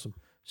 Awesome.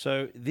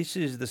 So this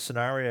is the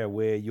scenario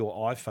where your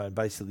iPhone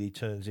basically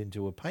turns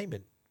into a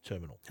payment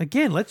terminal.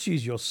 Again, let's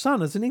use your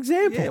son as an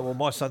example. Yeah, well,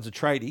 my son's a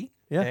tradie.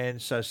 Yeah.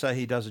 And so say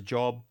he does a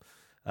job,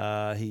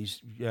 he's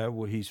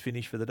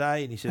finished for the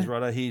day, and he says,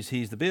 righto,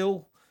 here's the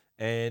bill,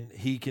 and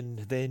he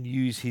can then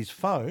use his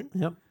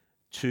phone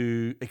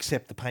to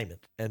accept the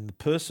payment. And the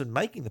person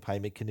making the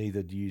payment can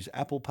either use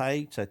Apple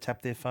Pay, so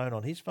tap their phone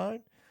on his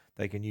phone.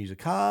 They can use a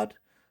card.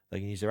 They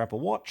can use their Apple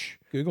Watch.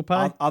 Google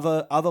Pay.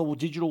 Other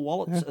digital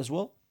wallets as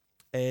well.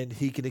 And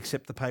he can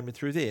accept the payment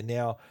through there.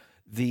 Now,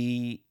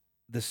 the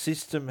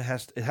system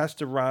has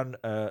to run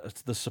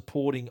the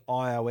supporting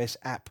iOS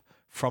app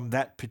from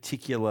that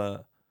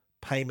particular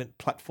payment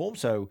platform.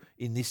 So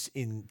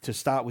to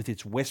start with,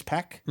 it's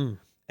Westpac.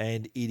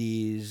 And it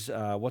is,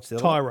 what's the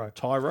other one?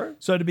 Tyro.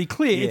 So to be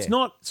clear, it's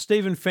not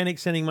Stephen Fennick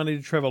sending money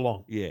to Trevor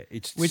Long. Yeah,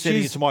 it's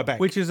sending it to my bank.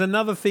 Which is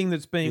another thing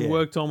that's being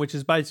worked on, which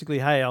is basically,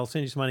 hey, I'll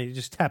send you some money to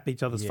just tap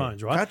each other's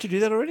phones, right? Can't you do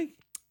that already?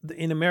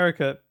 In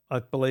America, I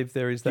believe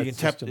there is that you can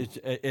system.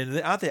 And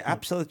aren't there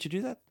apps that let you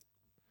do that?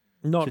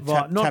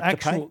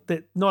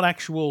 Not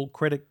actual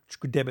credit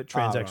debit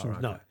transactions,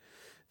 no.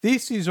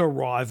 This is a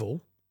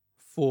rival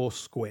for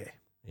Square.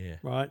 Yeah.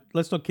 Right?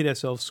 Let's not kid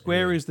ourselves.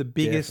 Square is the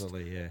biggest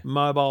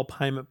mobile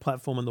payment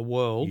platform in the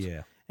world.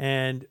 Yeah.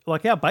 And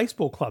like our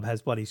baseball club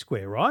has bloody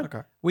Square, right?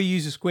 Okay. We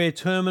use a Square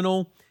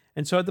terminal.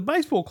 And so at the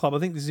baseball club, I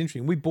think this is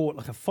interesting. We bought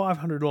like a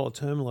 $500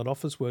 terminal at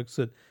Officeworks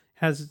that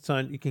has its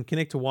own, you can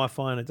connect to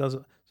Wi-Fi and it does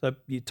it. So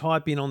you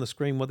type in on the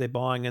screen what they're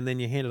buying and then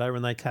you hand it over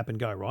and they tap and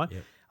go, right?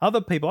 Yep. Other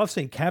people, I've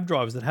seen cab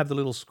drivers that have the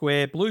little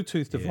Square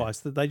Bluetooth device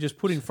that they just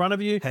put in front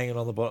of you. Hanging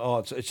on the bottom.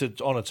 Oh, it's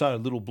on its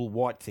own little blue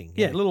white thing.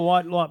 Yeah, little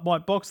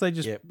white box. They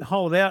just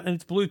hold it out and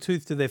it's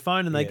Bluetooth to their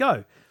phone and they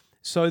go.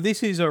 So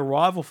this is a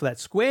rival for that.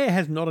 Square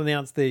has not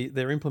announced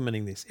they're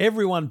implementing this.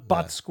 Everyone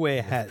but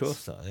Square has. Of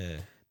course not, yeah.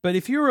 But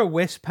if you're a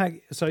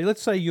Westpac, so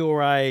let's say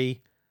you're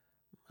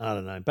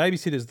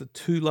babysitter's the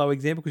too low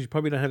example because you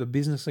probably don't have a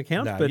business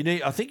account. No, but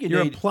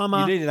you're a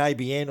plumber. You need an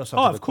ABN or something.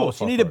 Oh, of course.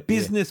 You need a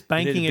business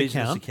banking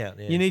account. Yeah.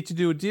 You need to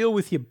do a deal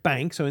with your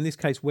bank. So in this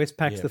case,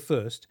 Westpac's the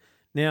first.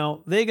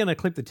 Now, they're going to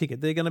clip the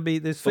ticket. They're going to be,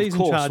 there's fees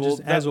and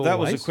charges as always. That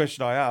was a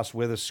question I asked,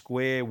 whether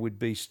Square would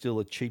be still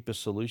a cheaper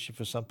solution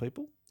for some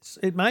people.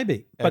 It may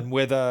be.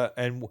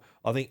 And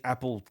I think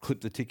Apple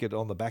clipped the ticket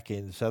on the back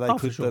end. So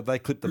they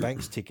clipped the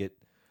bank's ticket,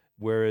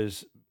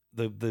 whereas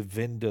the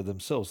vendor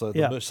themselves, so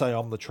say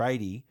I'm the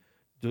tradie,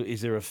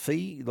 is there a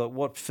fee? Like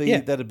what fee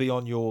that'd be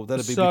on your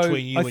between you and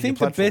your platform? I think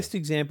the best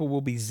example will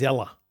be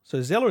Zeller.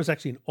 So Zeller is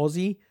actually an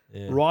Aussie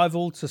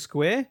rival to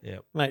Square. Yeah.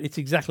 Mate, it's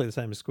exactly the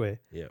same as Square.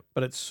 Yeah.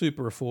 But it's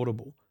super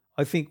affordable.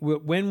 I think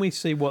when we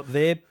see what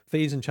their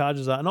fees and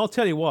charges are, and I'll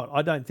tell you what,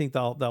 I don't think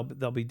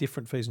they'll be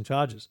different fees and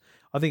charges.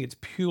 I think it's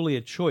purely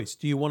a choice.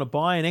 Do you want to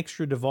buy an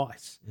extra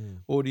device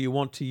or do you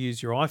want to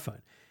use your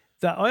iPhone?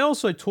 I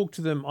also talked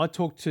to them. I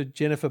talked to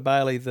Jennifer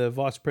Bailey, the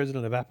Vice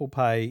President of Apple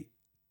Pay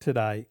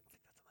today.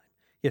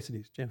 Yes, it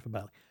is, Jennifer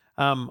Bailey.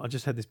 I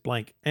just had this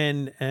blank.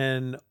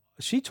 And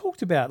she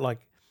talked about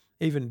like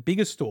even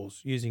bigger stores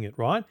using it,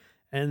 right?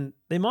 And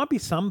there might be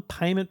some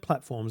payment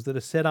platforms that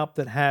are set up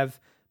that have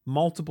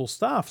multiple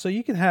staff. So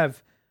you can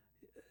have,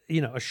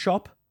 a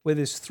shop where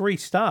there's 3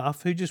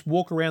 staff who just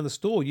walk around the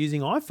store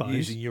using iPhones.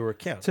 Using your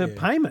account. To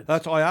payment.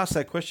 I asked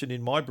that question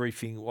in my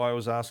briefing. I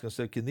was asking, I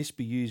said, can this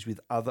be used with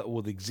other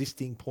or the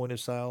existing point of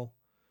sale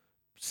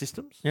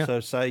systems? Yeah. So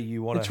say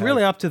you want to It's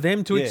really up to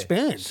them to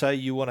expand. Say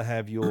you want to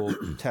have your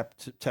tap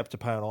to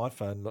pay on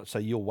iPhone. Let's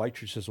say your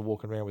waitresses are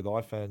walking around with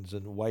iPhones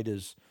and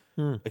waiters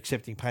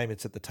accepting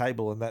payments at the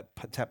table, and that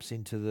taps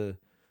into the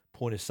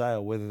point of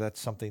sale, whether that's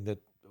something that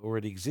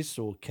already exists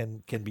or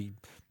can be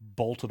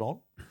bolted on.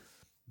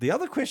 The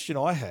other question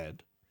I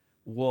had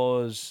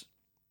was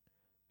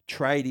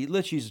tradie.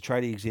 Let's use a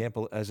tradie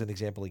example as an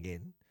example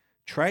again.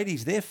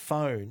 Tradies, their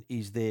phone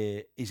is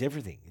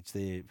everything. It's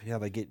how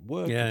they get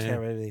work. It's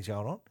how everything's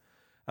going on.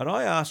 And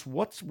I asked,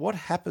 what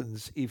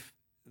happens if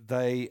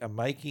they are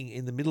making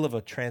in the middle of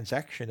a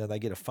transaction and they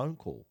get a phone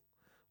call?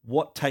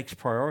 What takes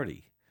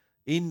priority?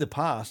 In the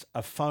past,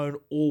 a phone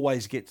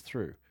always gets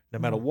through, no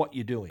matter what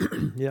you're doing.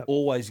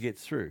 Always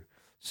gets through.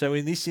 So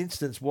in this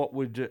instance, what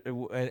would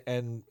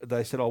and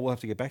they said, we'll have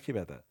to get back to you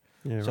about that.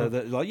 Yeah, So right.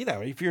 that, like,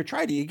 if you're a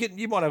trader,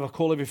 you might have a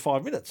call every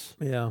 5 minutes.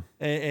 Yeah.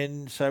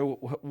 And so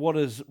what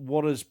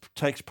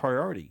takes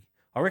priority?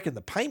 I reckon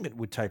the payment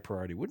would take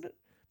priority, wouldn't it?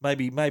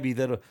 Maybe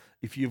that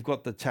if you've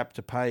got the tap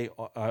to pay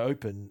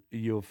open,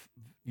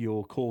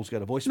 your calls go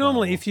to voicemail.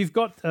 Normally, if you've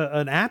got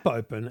an app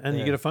open and you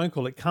Yeah. get a phone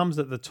call, it comes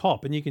at the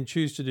top and you can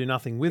choose to do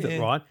nothing with it, Yeah.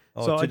 right?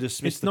 Oh, to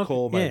dismiss the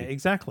call, maybe. Yeah,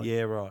 exactly.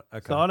 Yeah, right.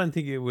 Okay. So I don't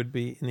think it would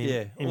be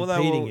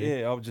impeding you.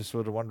 Yeah, I was just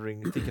sort of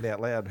wondering, thinking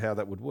out loud how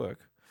that would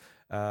work.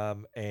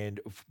 And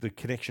the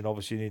connection,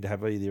 obviously, you need to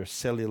have either a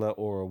cellular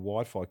or a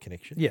Wi-Fi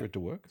connection for it to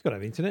work. It's got to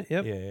have internet,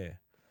 yep. Yeah.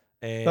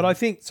 And But I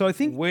think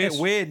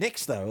where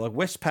next though? Like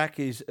Westpac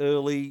is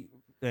early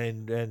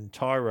and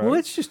Tyro. Well,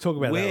 let's just talk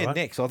about where that, right?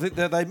 next. I think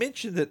that they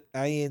mentioned that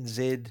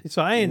ANZ.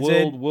 So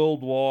ANZ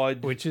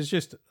worldwide, which is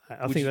just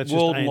I think that's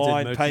world just ANZ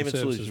line merchant payment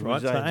services, solutions,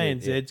 right? So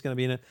ANZ, ANZ's going to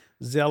be in it.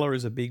 Zeller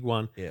is a big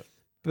one. Yeah.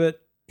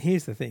 But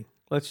here's the thing.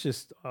 Let's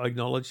just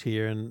acknowledge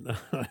here, and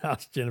I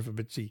asked Jennifer,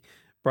 but she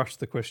brushed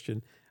the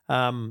question.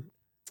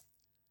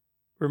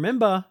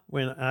 Remember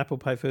when Apple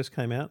Pay first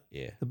came out?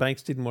 Yeah. The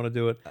banks didn't want to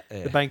do it.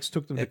 The banks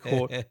took them to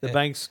court. The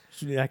banks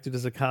acted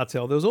as a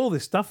cartel. There was all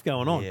this stuff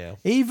going on. Yeah.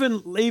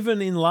 Even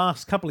in the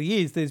last couple of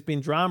years, there's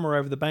been drama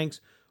over the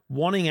banks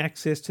wanting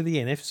access to the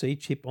NFC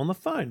chip on the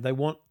phone. They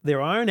want their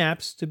own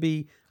apps to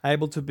be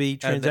able to be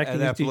transacting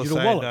with Apple digital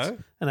say wallets. no.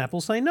 And Apple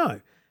say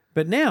no.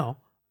 But now,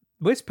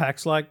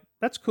 Westpac's like,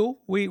 that's cool.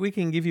 We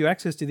can give you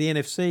access to the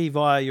NFC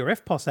via your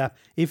FPOS app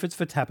if it's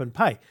for tap and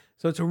pay.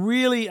 So it's a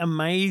really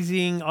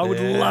amazing. I would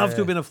love to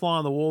have been a fly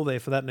on the wall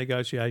there for that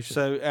negotiation.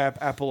 So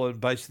Apple are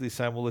basically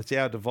saying, well, it's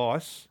our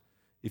device.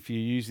 If you're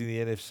using the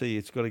NFC,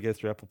 it's got to go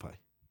through Apple Pay.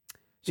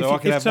 So I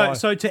can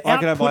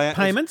have my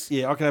payments.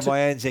 Yeah, I can have my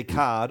ANZ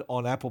card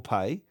on Apple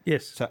Pay.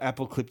 Yes. So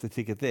Apple clip the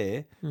ticket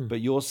there.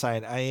 But you're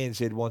saying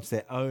ANZ wants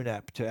their own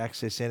app to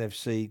access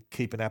NFC,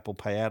 keep an Apple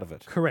Pay out of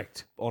it.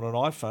 Correct. On an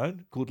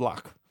iPhone, good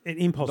luck.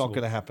 Impossible. Not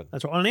going to happen.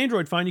 That's right. On an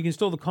Android phone, you can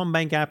install the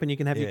CommBank app and you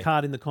can have your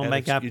card in the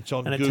CommBank app. It's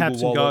on and it Google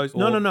taps and Wallet goes.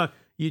 No.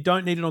 You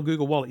don't need it on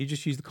Google Wallet. You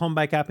just use the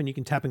CommBank app and you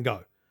can tap and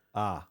go.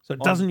 So it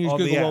doesn't use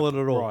Google Wallet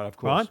at all. Right, of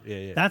course. Right?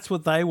 Yeah. That's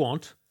what they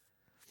want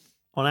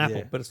on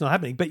Apple, but it's not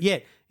happening. But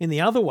yet, in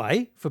the other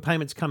way, for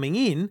payments coming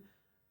in,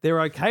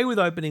 they're okay with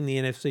opening the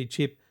NFC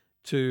chip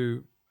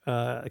to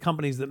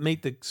companies that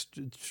meet the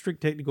strict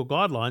technical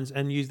guidelines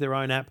and use their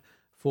own app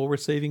for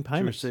receiving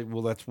payments.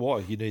 Well, that's why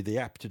you need the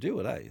app to do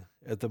it, eh?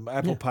 At the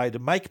Apple Pay to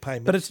make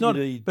payments. But it's not.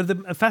 But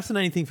the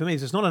fascinating thing for me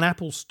is it's not an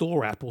Apple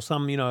Store app or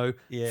some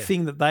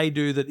thing that they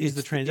do that is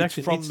the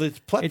transaction. It's from the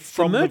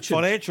platform, the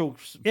financial.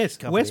 Yes,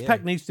 company,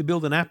 Westpac needs to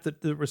build an app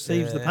that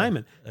receives the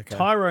payment. Okay.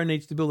 Tyro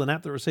needs to build an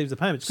app that receives the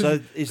payments. So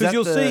Because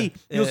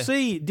you'll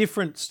see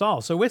different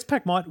styles. So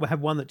Westpac might have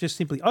one that just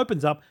simply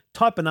opens up,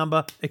 type a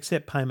number,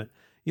 accept payment.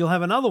 You'll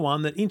have another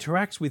one that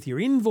interacts with your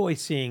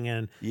invoicing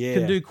and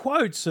can do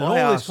quotes and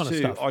all this kind of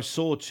stuff. I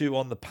saw too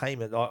on the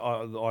payment.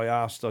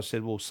 I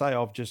said, well, say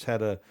I've just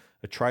had a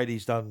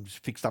tradie's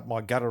fixed up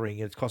my guttering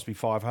and it's cost me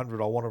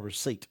 $500. I want a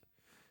receipt.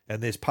 And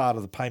there's part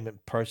of the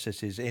payment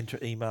process is enter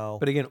email.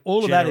 But again,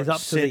 all of that is up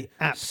to the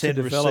app to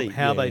develop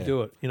how they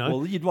do it.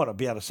 Well, you'd want to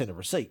be able to send a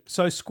receipt.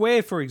 So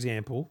Square, for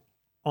example,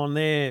 on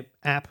their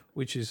app,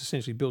 which is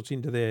essentially built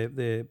into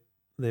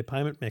their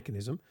payment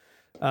mechanism,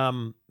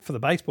 for the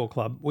baseball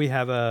club, we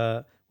have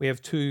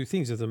two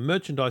things. There's a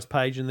merchandise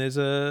page and there's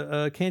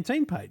a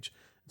canteen page.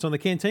 So on the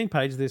canteen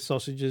page, there's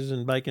sausages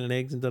and bacon and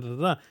eggs and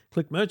da-da-da-da.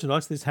 Click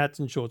merchandise, there's hats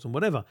and shorts and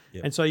whatever.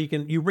 Yep. And so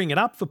you ring it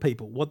up for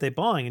people, what they're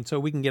buying, and so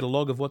we can get a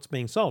log of what's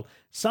being sold.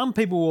 Some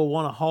people will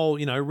want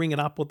to ring it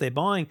up what they're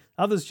buying.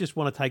 Others just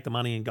want to take the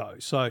money and go.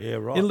 So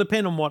it'll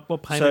depend on what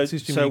payment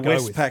system you go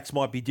with. So Westpac's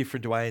might be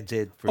different to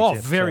ANZ, for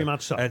example. Very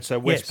much so. And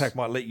so Westpac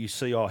might let you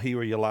see, here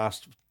are your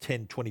last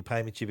 10, 20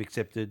 payments you've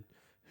accepted.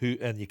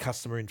 And your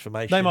customer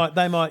information.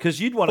 They might because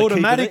you'd want to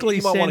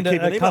automatically send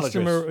a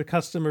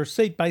customer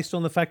receipt based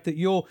on the fact that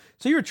you're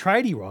a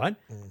tradie, right?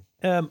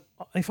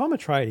 If I'm a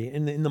tradie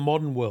in the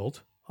modern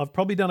world, I've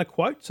probably done a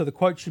quote, so the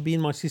quote should be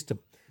in my system.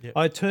 Yep.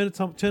 I turn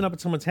up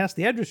at someone's house,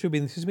 the address should be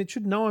in the system. It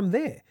should know I'm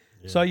there.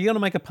 Yeah. So you're going to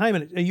make a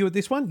payment. Are you at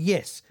this one?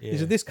 Yes. Yeah.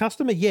 Is it this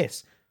customer?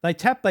 Yes. They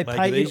tap, they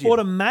pay. It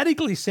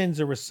automatically sends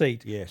a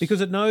receipt because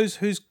it knows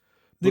who's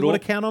they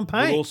want to count on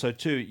paying. But also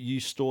too, you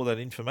store that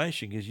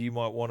information because you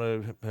might want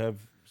to have.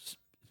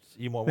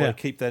 You might want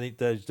to keep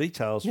those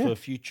details for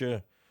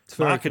future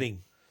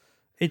marketing.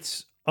 It'll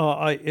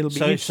be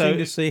interesting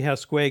to see how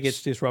Square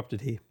gets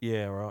disrupted here.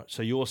 Yeah, right.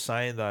 So you're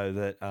saying though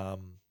that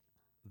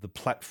the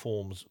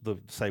platforms,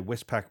 say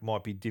Westpac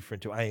might be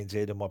different to ANZ,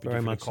 it might be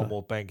different to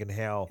Commonwealth Bank and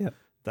how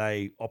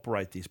they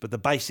operate this, but the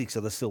basics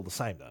are still the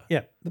same though.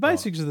 Yeah, the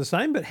basics are the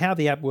same, but how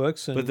the app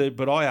works and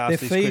but I asked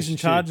their fees and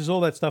charges,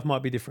 all that stuff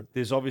might be different.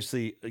 There's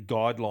obviously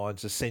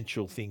guidelines,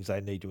 essential things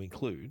they need to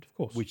include, of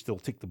course, which they'll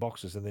tick the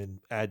boxes and then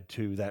add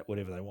to that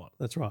whatever they want.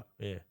 That's right.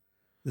 Yeah.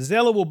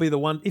 Zeller will be the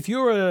one. If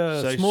you're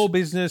a small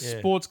business,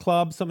 sports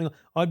club, something,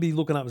 I'd be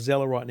looking up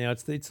Zeller right now.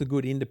 It's the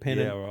good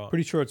independent. Yeah, right.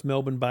 Pretty sure it's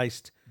Melbourne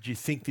based. Do you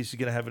think this is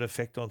going to have an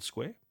effect on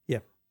Square?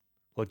 Yeah.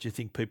 Like, do you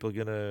think people are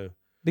going to?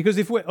 Because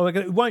it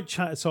won't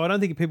change, so I don't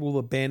think people will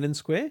abandon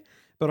Square.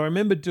 But I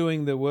remember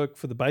doing the work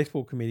for the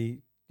baseball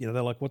committee. You know,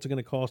 they're like, what's it going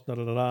to cost? Da,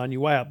 da, da, da. And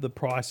you weigh up the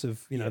price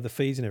of, the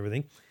fees and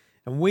everything.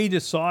 And we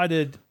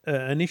decided,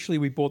 initially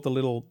we bought the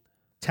little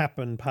tap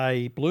and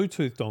pay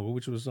Bluetooth dongle,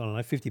 which was, I don't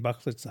know,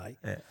 $50, let's say.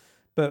 Yeah.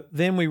 But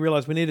then we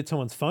realised we needed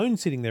someone's phone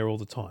sitting there all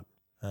the time.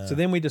 So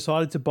then we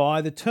decided to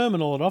buy the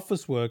terminal at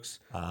Officeworks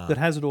that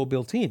has it all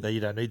built in. Then you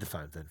don't need the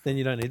phone then. Then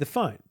you don't need the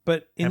phone.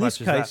 But in How this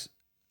much is case,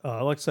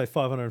 I like to say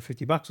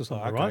 $550 or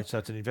something, okay, right? so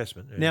it's an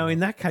investment. Yeah, Now, right. in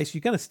that case, you're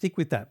going to stick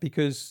with that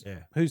because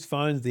whose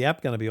phone's the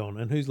app going to be on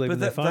and who's leaving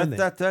their phone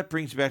there? That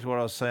brings me back to what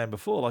I was saying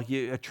before. Like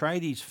a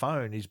tradie's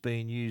phone is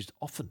being used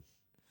often.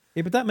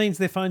 Yeah, but that means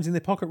their phone's in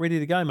their pocket ready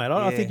to go, mate.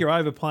 I think you're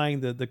overplaying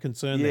the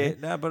concern there. Yeah,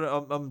 no, but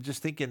I'm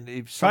just thinking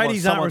if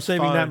tradies aren't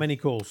receiving phone, that many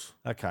calls.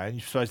 Okay, and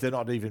you suppose they're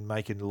not even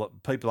making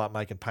people aren't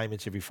making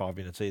payments every 5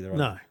 minutes either.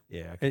 No.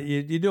 Yeah. Okay.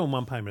 You're doing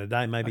one payment a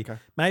day, maybe. Okay.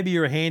 Maybe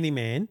you're a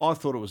handyman. I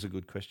thought it was a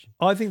good question.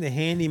 I think the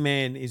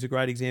handyman is a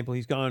great example.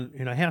 He's going,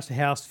 house to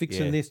house,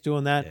 fixing this,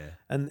 doing that,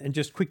 and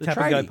just quick tap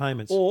and go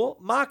payments. Or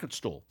market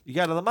stall. You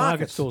go to the market.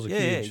 Market stalls are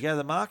huge. Yeah, you go to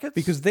the markets.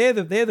 Because they're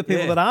the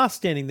people that are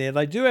standing there.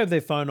 They do have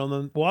their phone on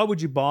them. Why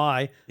would you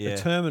buy a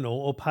terminal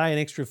or pay an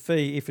extra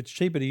fee if it's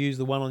cheaper to use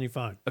the one on your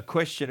phone? A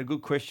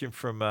good question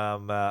from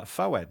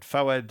Fawad.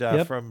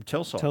 From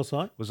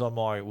Telstra was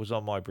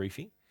on my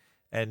briefing.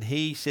 And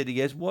he said, he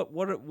goes,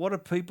 what are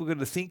people going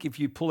to think if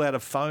you pull out a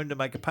phone to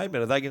make a payment?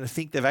 Are they going to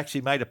think they've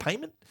actually made a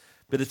payment?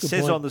 But it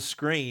says on the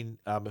screen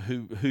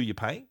who you're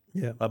paying.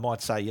 Yeah, they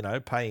might say,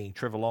 paying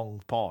Trevor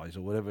Long pies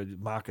or whatever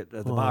market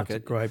at the market.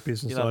 That's a great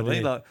business idea. What I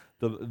mean?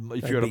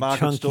 Like if you're at a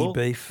market chunky store,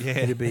 beef,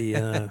 it'd be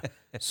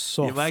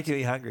soft. You're making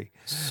me hungry.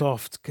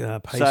 Soft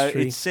pastry. So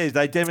it says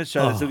they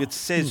demonstrate. Look, it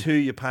says who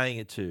you're paying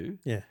it to.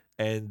 Yeah,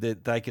 and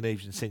that they can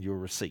even send you a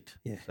receipt.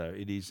 Yeah, so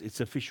it's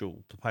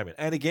official payment.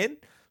 And again,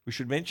 we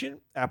should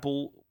mention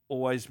Apple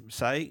always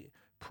say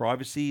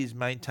privacy is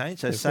maintained.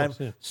 So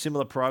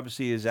similar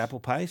privacy as Apple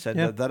Pay. So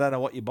they don't know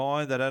what you're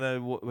buying. They don't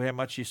know how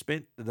much you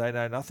spent. They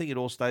know nothing. It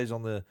all stays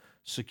on the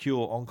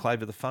secure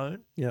enclave of the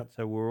phone. Yeah.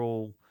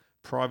 So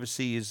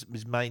privacy is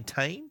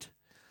maintained.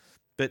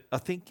 But I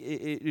think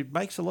it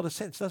makes a lot of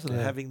sense, doesn't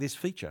it, having this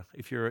feature?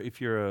 If you're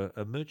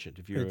a merchant,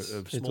 if you're a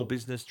small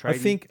business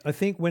trading. I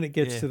think when it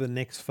gets to the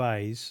next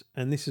phase,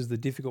 and this is the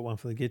difficult one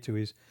for them to get to,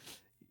 is.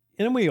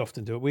 And we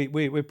often do it.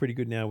 We're pretty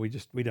good now. We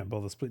don't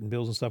bother splitting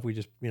bills and stuff. We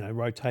just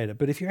rotate it.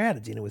 But if you're out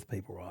at dinner with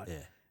people, right?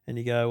 Yeah. And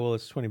you go, well,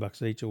 it's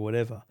 $20 each or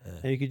whatever,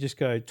 and you could just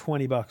go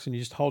 $20 and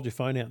you just hold your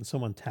phone out and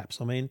someone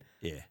taps. I mean,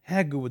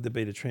 how good would it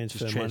be to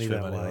transfer money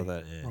that way? Like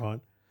that, right?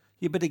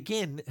 Yeah, but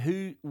again,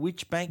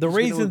 which bank the is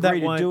reason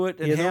going to agree to do it?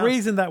 And the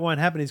reason that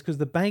won't happen is because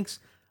the banks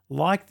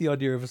like the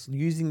idea of us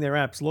using their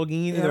apps,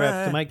 logging into their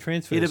apps to make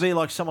transfers. It'd be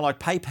like someone like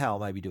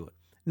PayPal maybe do it.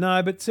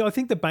 No, but I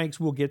think the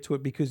banks will get to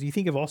it because you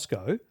think of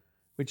Osco,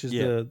 which is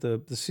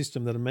the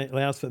system that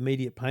allows for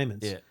immediate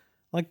payments. Yeah.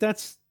 Like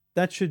that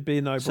should be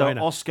a no-brainer. So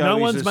Osco no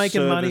is one's a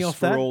making money off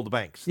for that. all the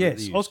banks.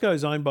 Yes, Osco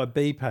is owned by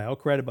BPay or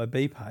created by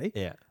BPay.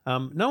 Yeah.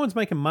 No one's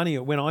making money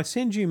when I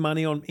send you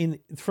money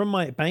from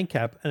my bank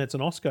app and it's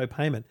an Osco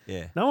payment.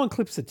 Yeah. No one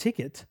clips the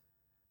ticket.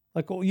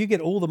 Like you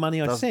get all the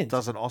money I sent.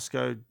 Doesn't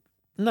Osco?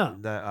 No.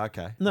 No.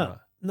 Okay. No. Right.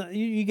 No,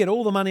 you get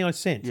all the money I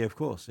sent. Yeah, of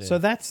course. Yeah. So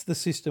that's the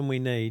system we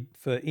need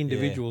for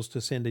individuals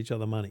to send each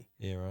other money.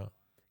 Yeah, right.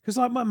 Because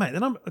mate,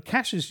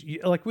 cash is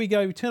like we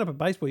turn up at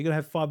baseball. You got to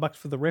have $5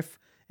 for the ref.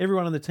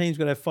 Everyone on the team's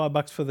got to have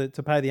 $5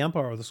 to pay the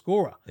umpire or the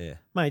scorer. Yeah,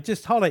 mate,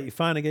 just hold out your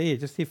phone and go,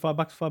 just here $5,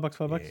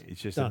 $5. Yeah,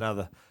 it's just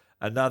another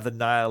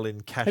nail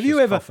in cash. Have you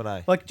ever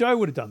like Joe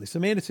would have done this?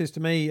 Amanda says to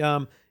me,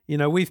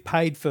 we've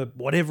paid for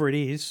whatever it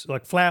is,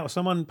 like flowers.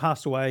 Someone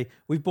passed away.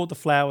 We've bought the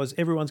flowers.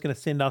 Everyone's going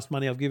to send us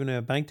money. I've given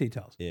her bank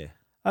details. Yeah.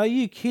 Are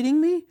you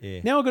kidding me? Yeah.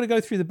 Now I've got to go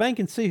through the bank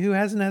and see who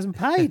hasn't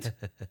paid.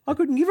 I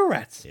couldn't give a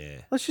rat's. Yeah.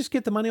 Let's just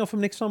get the money off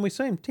him next time we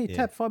see him.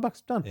 Tap,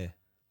 $5, done. Yeah.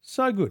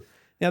 So good.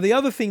 Now, the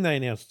other thing they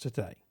announced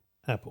today,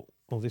 Apple,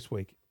 or this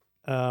week,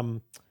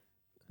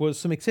 was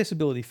some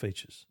accessibility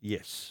features.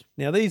 Yes.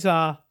 Now, these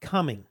are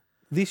coming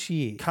this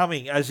year.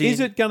 Coming, as in... Is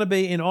it going to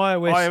be in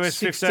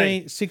iOS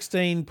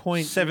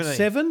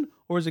 16.7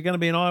 or is it going to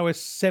be in iOS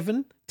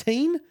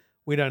 17?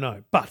 We don't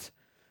know. But...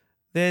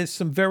 there's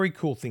some very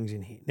cool things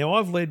in here. Now,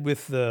 I've led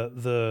with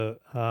the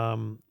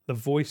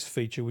voice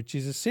feature, which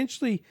is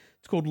essentially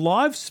it's called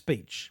live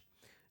speech.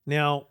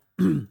 Now,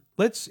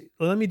 let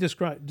me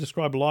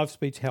describe live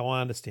speech how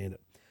I understand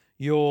it.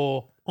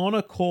 You're on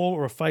a call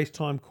or a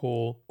FaceTime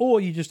call,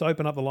 or you just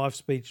open up the live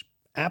speech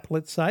app,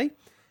 let's say,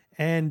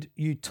 and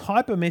you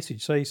type a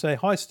message. So you say,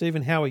 "Hi,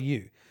 Stephen, how are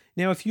you?"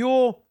 Now, if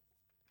your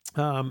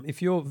voice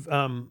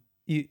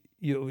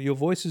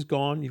is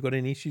gone, you've got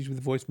any issues with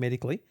the voice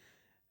medically.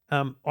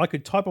 I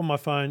could type on my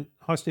phone,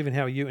 "Hi, Stephen,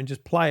 how are you?" and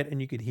just play it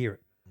and you could hear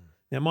it.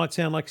 Now, it might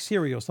sound like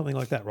Siri or something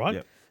like that, right?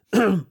 Yep.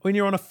 When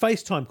you're on a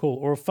FaceTime call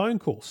or a phone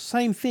call,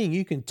 same thing.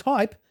 You can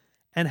type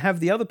and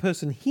have the other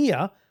person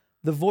hear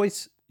the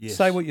voice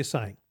say what you're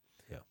saying.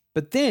 Yeah.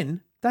 But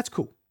then, that's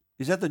cool.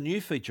 Is that the new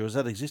feature or does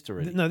that exist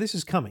already? No, this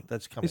is coming.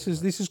 That's coming.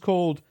 This is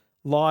called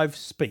live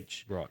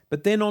speech. Right.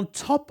 But then on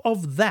top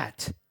of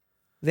that,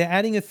 they're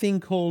adding a thing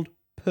called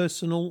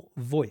personal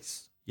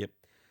voice. Yep.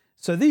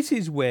 So this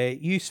is where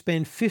you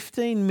spend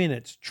 15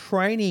 minutes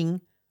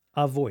training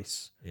a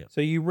voice. Yep.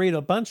 So you read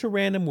a bunch of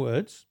random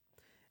words,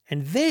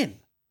 and then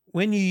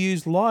when you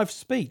use live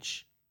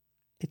speech,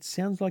 it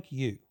sounds like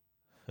you.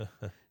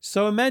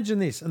 So imagine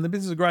this, and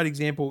this is a great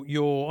example.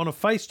 You're on a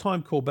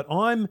FaceTime call, but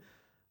I'm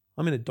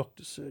in a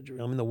doctor's surgery.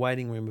 I'm in the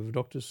waiting room of a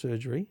doctor's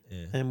surgery,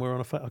 and we're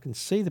on I can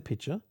see the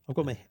picture.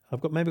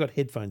 I've got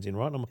headphones in,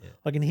 right?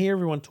 I can hear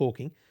everyone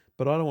talking,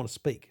 but I don't want to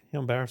speak. How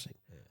embarrassing!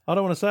 I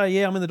don't want to say,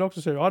 "Yeah, I'm in the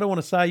doctor's surgery." I don't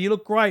want to say, "You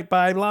look great,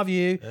 babe. Love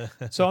you."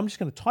 So I'm just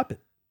going to type it.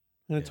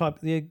 I'm going to type,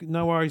 "Yeah,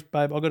 no worries,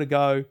 babe. I've got to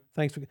go.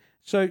 Thanks for."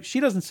 So she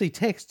doesn't see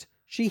text.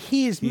 She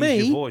hears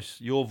me.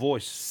 Your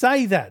voice.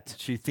 Say that.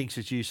 She thinks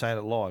it's you saying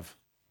it live.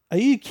 Are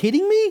you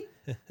kidding me?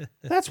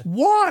 That's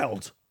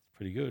wild.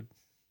 Pretty good.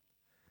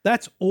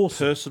 That's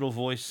awesome. Personal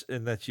voice,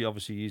 and that's you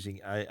obviously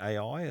using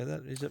AI.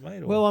 Is it,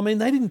 mate? Or? Well, I mean,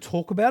 they didn't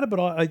talk about it, but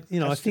I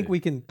think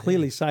we can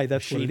clearly say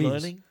that's Machine what it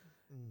is. learning?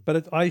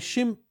 But I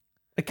assume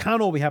it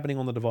can't all be happening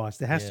on the device.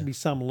 There has to be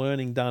some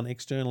learning done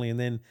externally, and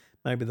then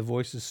maybe the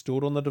voice is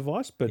stored on the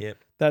device. But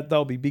that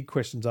there'll be big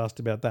questions asked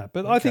about that.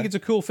 But I think it's a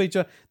cool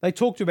feature. They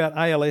talked about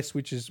ALS,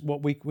 which is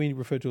what we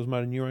refer to as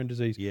motor neurone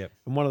disease. Yep.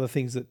 And one of the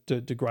things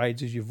that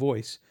degrades is your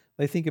voice.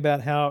 They think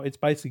about how it's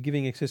basically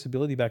giving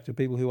accessibility back to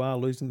people who are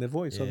losing their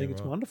voice. I think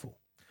it's wonderful.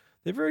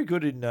 They're very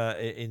good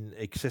in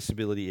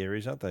accessibility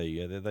areas, aren't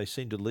they? They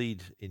seem to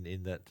lead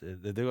in that.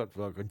 They've got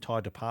like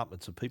entire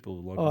departments of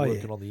people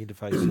working on the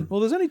interface.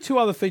 Well, there's only two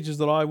other features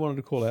that I wanted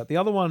to call out. The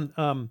other one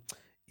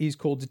is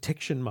called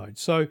detection mode.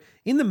 So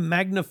in the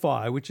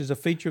magnifier, which is a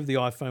feature of the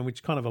iPhone,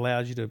 which kind of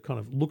allows you to kind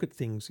of look at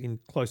things in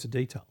closer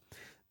detail,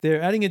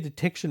 they're adding a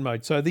detection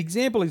mode. So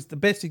the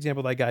best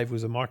example they gave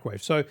was a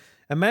microwave. So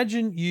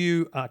imagine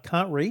you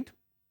can't read.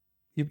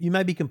 You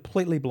may be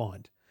completely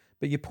blind.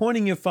 But you're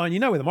pointing your phone, you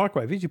know where the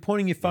microwave is, you're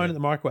pointing your phone at the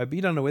microwave, but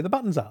you don't know where the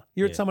buttons are.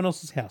 You're at someone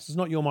else's house. It's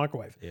not your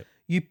microwave. Yep.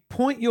 You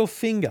point your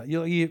finger,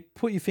 you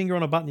put your finger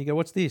on a button, you go,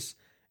 what's this?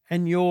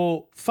 And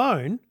your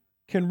phone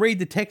can read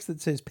the text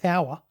that says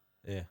power,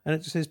 and it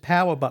just says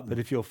power button. But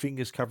if your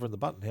finger's covering the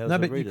button, how does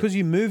it read it? Because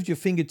you moved your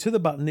finger to the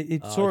button,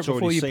 it saw it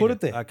before you put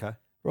it there. Okay.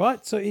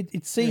 Right? So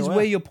it sees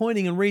where you're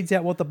pointing and reads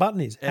out what the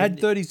button is.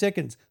 Add 30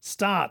 seconds.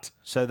 Start.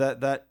 So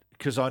that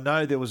because I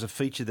know there was a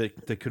feature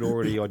that could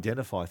already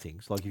identify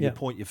things. Like if you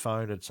point your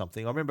phone at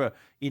something. I remember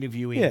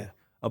interviewing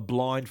a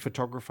blind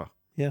photographer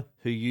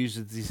who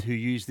used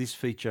this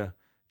feature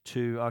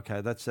to,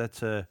 that's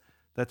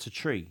a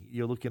tree.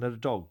 You're looking at a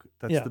dog.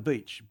 That's the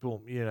beach.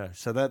 Boom.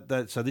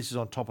 So so this is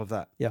on top of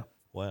that. Yeah.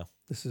 Wow.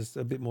 This is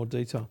a bit more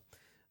detail.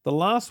 The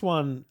last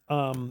one,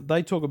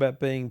 they talk about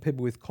being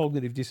people with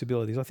cognitive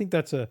disabilities. I think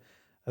that's a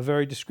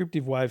very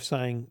descriptive way of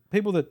saying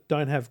people that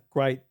don't have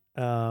great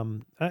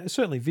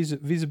certainly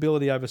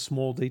visibility over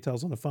small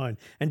details on a phone,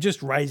 and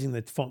just raising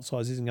the font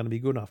size isn't going to be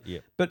good enough.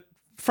 Yep. But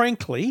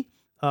frankly,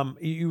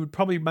 you would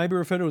probably maybe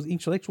refer to it as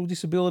intellectual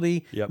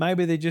disability. Yep.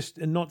 Maybe they're just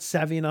not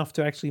savvy enough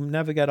to actually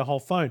navigate a whole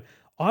phone.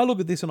 I look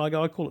at this and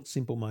I call it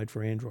simple mode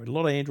for Android. A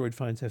lot of Android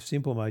phones have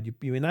simple mode.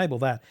 You enable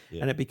that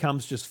and it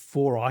becomes just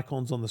 4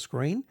 icons on the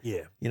screen.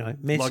 Yeah.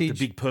 Message, like the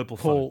big purple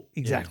call, phone.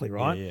 exactly,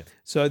 right? Yeah.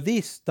 So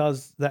this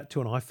does that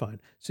to an iPhone.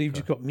 So you've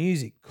just got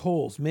music,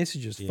 calls,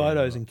 messages,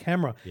 photos, and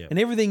camera. And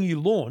everything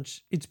you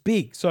launch, it's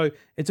big. So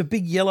it's a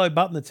big yellow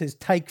button that says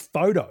take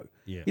photo.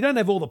 Yeah. You don't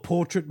have all the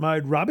portrait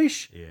mode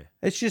rubbish. Yeah.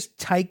 It's just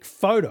take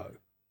photo.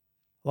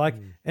 Like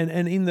and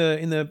in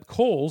the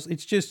calls,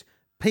 it's just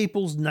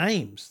people's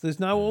names. There's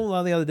no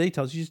all the other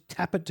details. You just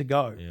tap it to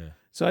go. Yeah.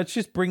 So it's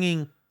just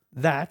bringing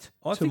that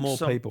to more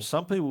people.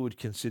 Some people would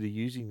consider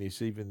using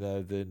this even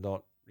though they're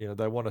not,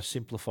 they want to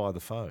simplify the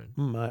phone.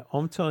 Mate,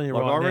 I'm telling you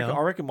I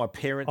now. reckon my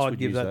parents would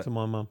give use that to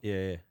my mum.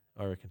 Yeah,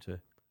 I reckon too.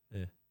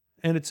 Yeah.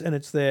 And it's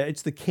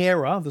the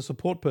carer, the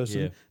support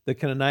person that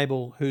can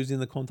enable who's in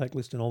the contact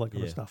list and all that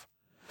kind of stuff.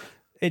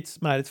 It's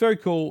very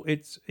cool.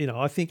 It's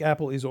I think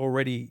Apple is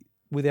already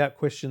without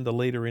question the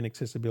leader in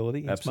accessibility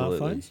in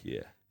smartphones.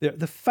 Yeah.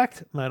 The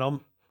fact, mate,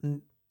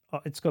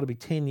 it's got to be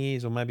 10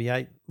 years or maybe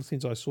 8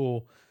 since I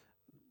saw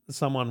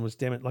someone was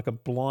like a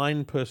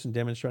blind person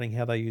demonstrating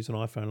how they use an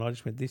iPhone. And I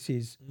just went, this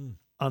is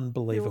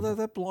unbelievable. Yeah, well,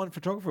 that blind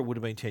photographer would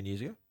have been 10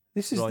 years ago.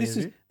 This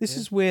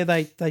is where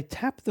they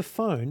tap the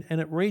phone and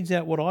it reads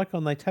out what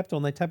icon they tapped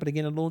on. They tap it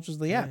again and launches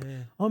the app. Yeah.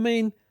 I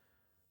mean,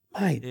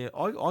 mate. Yeah,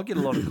 I get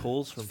a lot of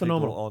calls from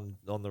people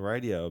on the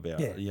radio about,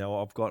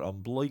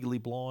 I'm legally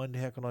blind.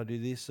 How can I do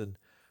this? And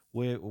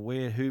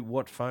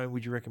what phone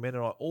would you recommend?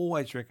 And I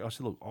always recommend. I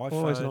said, look,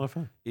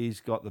 iPhone is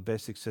got the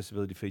best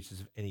accessibility features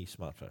of any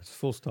smartphone.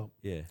 Full stop.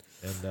 Yeah,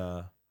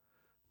 and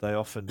they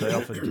often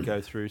go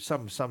through.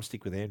 Some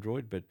stick with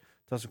Android, but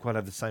doesn't quite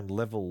have the same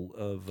level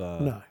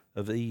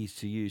of ease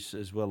to use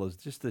as well as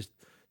just this.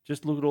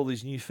 Just look at all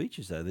these new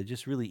features though; they're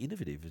just really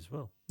innovative as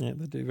well. Yeah,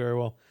 they do very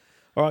well.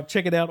 All right,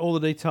 check it out. All the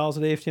details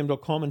at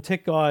EFTM.com and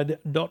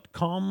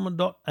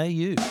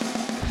techguide.com.au.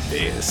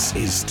 This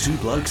is Two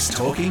Blokes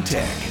Talking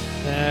Tech.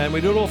 And we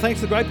do it all thanks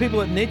to the great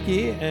people at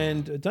Netgear.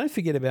 And don't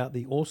forget about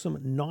the awesome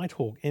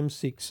Nighthawk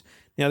M6.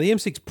 Now, the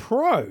M6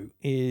 Pro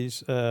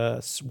is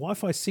a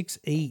Wi-Fi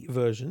 6E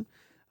version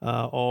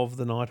of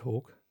the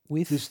Nighthawk.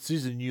 With This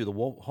is the new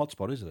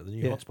hotspot, isn't it? The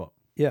new hotspot.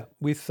 Yeah,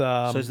 with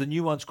So is the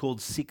new one's called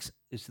 6?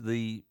 Is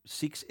the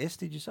 6S?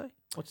 Did you say?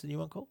 What's the new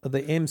one called?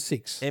 the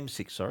M6.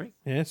 M6. Sorry.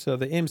 Yeah, so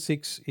the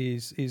M6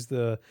 is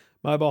the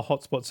mobile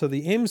hotspot. So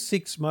the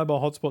M6 mobile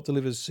hotspot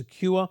delivers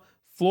secure,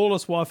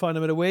 flawless Wi-Fi no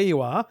matter where you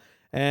are.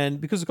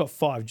 And because it's got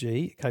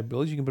 5G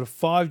capabilities, you can put a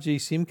 5G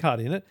SIM card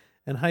in it.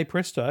 And hey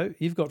presto,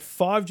 you've got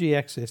 5G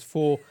access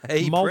for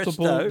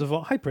multiple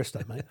devices. Hey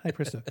presto, mate. Hey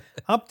presto.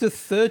 Up to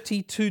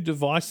 32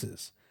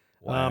 devices.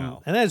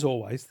 Wow. And as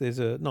always, there's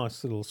a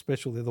nice little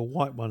special there. The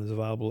white one is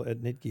available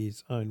at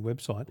Netgear's own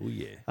website. Oh,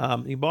 yeah.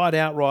 You can buy it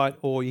outright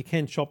or you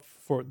can shop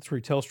for it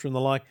through Telstra and the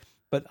like.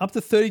 But up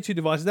to 32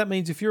 devices. That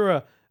means if you're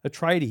a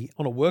tradie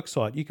on a work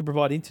site, you can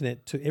provide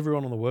internet to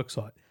everyone on the work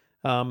site.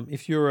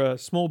 If you're a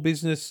small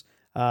business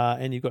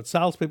and you've got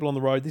salespeople on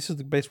the road, this is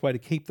the best way to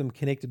keep them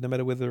connected, no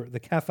matter whether at the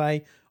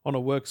cafe, on a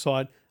work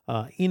site,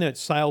 in a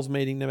sales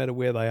meeting, no matter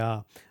where they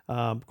are.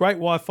 Great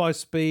Wi-Fi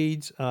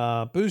speeds,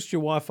 boost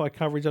your Wi-Fi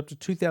coverage up to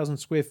 2,000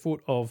 square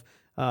foot of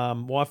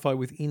Wi-Fi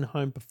with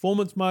in-home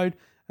performance mode,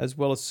 as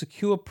well as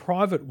secure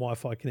private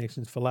Wi-Fi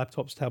connections for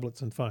laptops,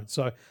 tablets, and phones.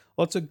 So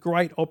lots of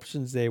great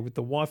options there with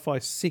the Wi-Fi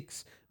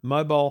 6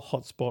 mobile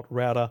hotspot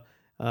router,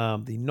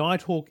 the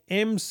Nighthawk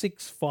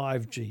M6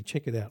 5G.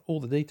 Check it out. All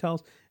the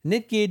details,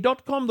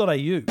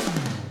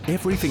 netgear.com.au.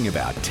 Everything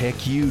about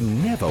tech you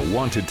never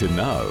wanted to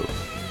know.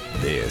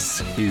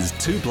 This is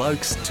Two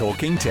Blokes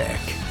Talking Tech.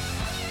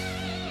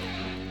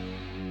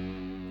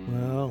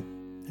 Well,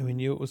 we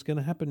knew it was going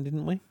to happen,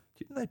 didn't we?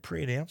 Didn't they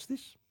pre-announce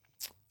this?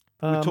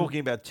 We're talking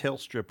about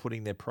Telstra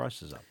putting their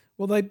prices up.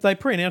 Well, they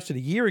pre-announced it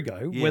a year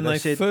ago when they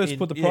said first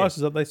put the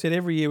prices up. They said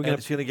every year we're going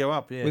it's going to go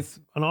up. Yeah,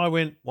 and I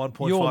went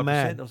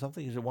 1.5% or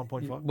something. Is it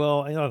 1.5?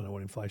 Well, I don't know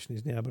what inflation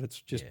is now, but it's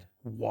just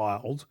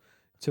wild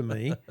to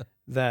me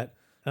that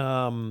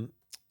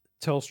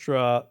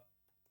Telstra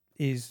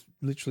is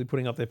literally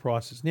putting up their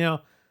prices.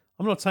 Now,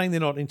 I'm not saying they're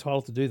not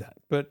entitled to do that,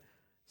 but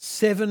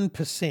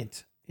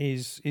 7%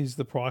 is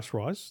the price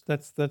rise.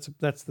 That's the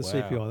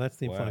CPI. That's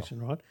the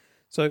inflation, right?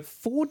 So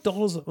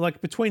 $4,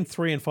 like between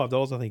 $3 and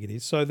 $5, I think it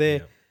is. So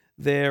their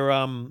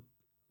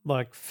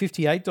like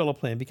 $58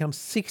 plan becomes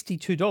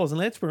 $62. And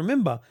let's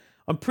remember,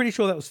 I'm pretty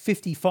sure that was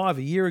 $55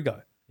 a year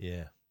ago.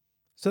 Yeah.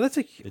 So that's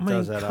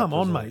come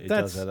on, mate. It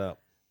does add up.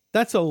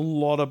 That's a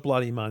lot of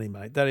bloody money,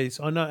 mate. That is,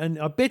 I know, and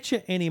I bet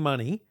you any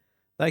money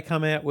they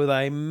come out with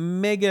a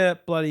mega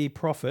bloody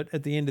profit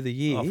at the end of the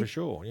year. Oh, for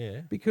sure,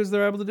 yeah. Because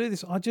they're able to do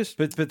this.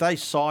 But they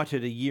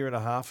cited a year and a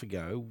half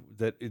ago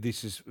that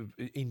this is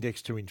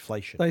indexed to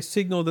inflation. They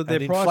signaled that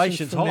their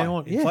prices from now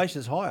on.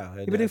 Inflation's higher.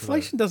 Yeah, but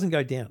inflation doesn't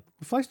go down.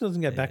 Inflation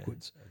doesn't go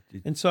backwards.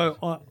 And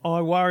so I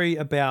worry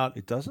about...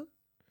 It doesn't?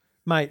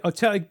 Mate,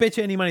 I bet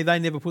you any money they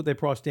never put their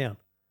price down.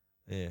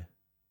 Yeah.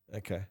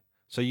 Okay.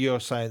 So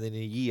you're saying that in a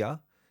year...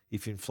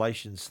 If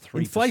inflation's 3%.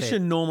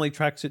 Inflation normally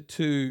tracks at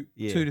 2 to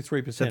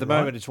 3%. So at the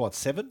moment it's what,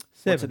 7?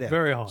 7,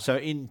 very high. So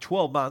in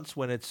 12 months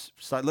when it's,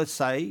 so let's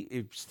say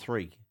it's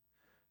 3.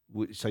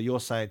 So you're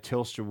saying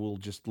Telstra will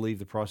just leave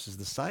the prices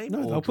the same?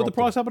 No, they'll put the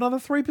price up another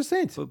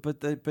 3%.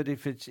 But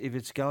if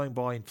it's going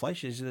by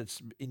inflation, isn't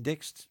it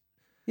indexed?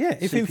 Yeah,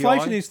 if CPI?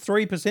 Inflation is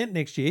 3%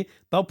 next year,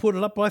 they'll put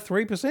it up by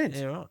 3%.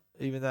 Yeah, right.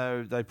 Even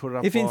though they put it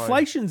up if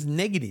inflation's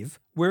negative,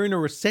 we're in a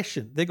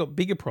recession. They've got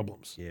bigger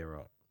problems. Yeah,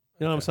 right.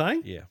 You know what I'm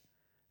saying? Yeah.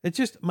 It's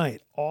just,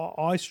 mate,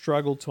 I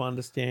struggle to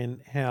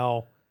understand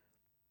how...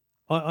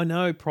 I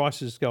know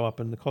prices go up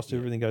and the cost of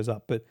everything goes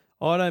up, but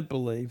I don't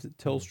believe that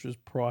Telstra's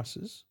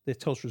prices,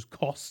 Telstra's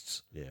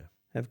costs,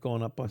 have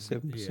gone up by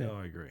 7%. Yeah,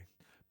 I agree.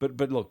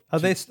 But look... Are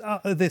their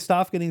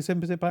staff getting a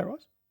 7% pay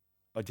rise?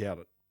 I doubt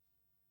it.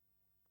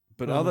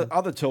 But other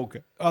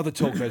telcos are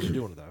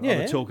doing it, though. Yeah.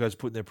 Other telcos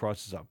putting their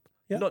prices up.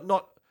 Yeah.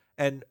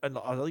 And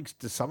I think,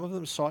 do some of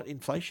them cite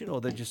inflation, or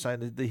they're just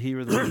saying that the here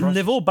are the prices?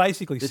 They've all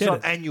basically said it's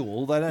not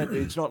annual. They don't.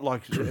 It's not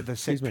like the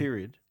set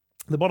period.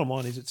 The bottom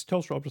line is it's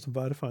Telstra, Optus, and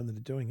Vodafone that are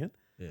doing it.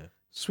 Yeah.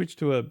 Switch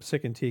to a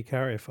second tier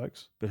carrier,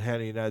 folks. But how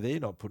do you know they're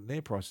not putting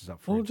their prices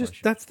up for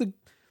inflation?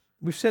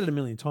 We've said it a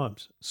million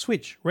times.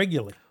 Switch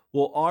regularly.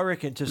 Well, I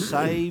reckon to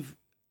save.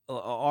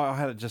 I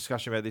had a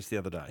discussion about this the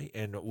other day,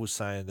 and it was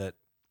saying that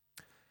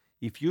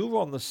if you're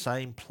on the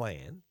same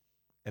plan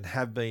and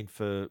have been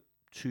for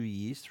 2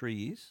 years, 3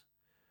 years,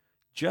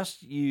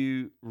 just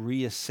you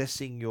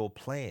reassessing your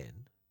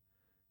plan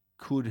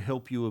could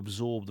help you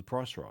absorb the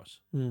price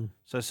rise.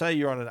 So say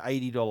you're on an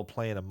 $80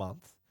 plan a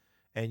month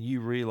and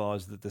you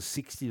realise that the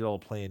 $60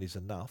 plan is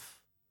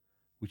enough,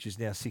 which is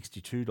now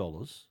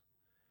 $62,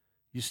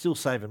 you're still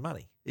saving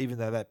money, even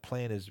though that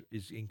plan is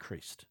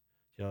increased.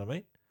 Do you know what I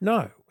mean?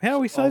 No. How are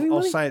we saving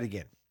money? I'll say it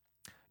again.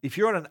 If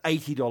you're on an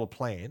 $80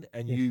 plan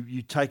and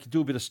you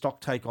do a bit of stock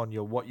take on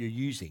what you're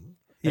using,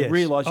 and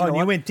realise,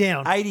 you went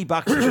down.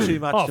 $80 is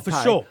too much to pay.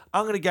 For sure.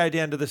 I'm going to go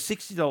down to the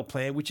 $60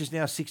 plan, which is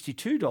now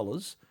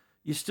 $62.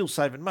 you're still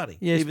saving money,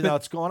 Yes, even but though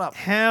it's gone up.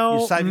 How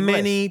You're saving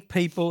many less.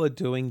 people are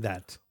doing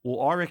that?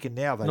 Well, I reckon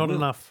now they Not will.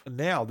 enough.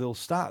 Now they'll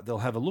start. They'll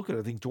have a look at it.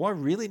 I think, do I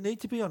really need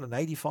to be on an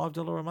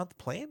 $85 a month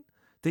plan?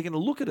 They're going to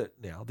look at it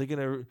now. They're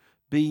going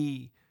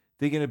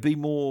to be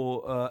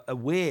more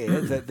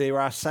aware that there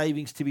are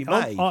savings to be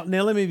made.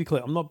 Now let me be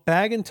clear. I'm not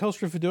bagging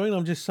Telstra for doing it.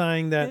 I'm just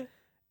saying that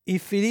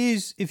if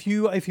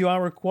you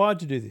are required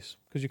to do this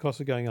because your costs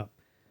are going up,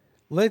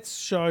 let's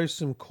show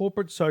some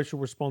corporate social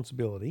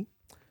responsibility,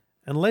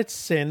 and let's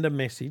send a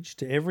message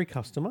to every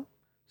customer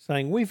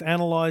saying we've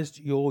analysed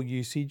your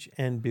usage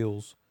and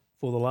bills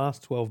for the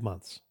last 12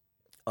 months.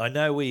 I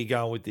know where you're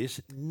going with this.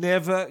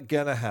 Never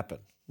going to happen.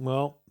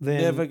 Well,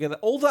 then Never going to.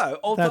 Although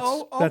I'll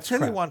tell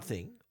crap. you one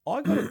thing.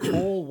 I got a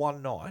call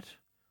one night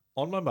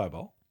on my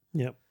mobile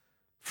Yep.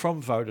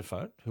 from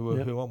Vodafone,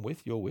 who I'm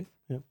with, you're with.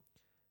 Yep.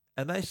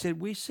 And they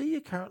said, we see you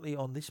currently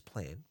on this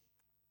plan.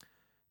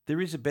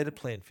 There is a better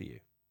plan for you.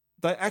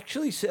 They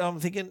actually said, I'm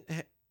thinking,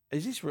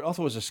 is this real? I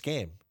thought it was a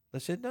scam. They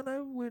said,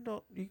 no, we're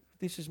not.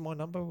 This is my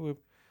number.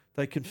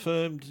 They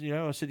confirmed,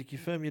 I said, you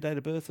confirm your date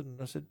of birth?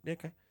 And I said, yeah,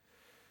 okay.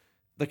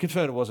 They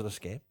confirmed it wasn't a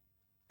scam.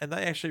 And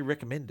they actually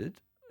recommended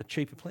a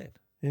cheaper plan.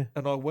 Yeah.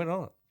 And I went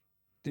on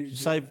it.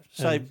 Save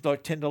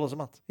like $10 a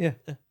month. Yeah.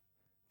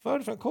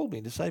 Vodafone called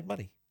me to save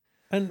money.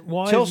 And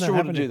why Telstra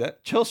wouldn't do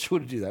that. Telstra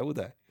wouldn't do that, would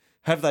they?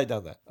 Have they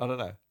done that? I don't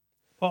know.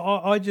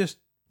 I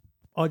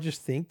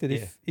just think that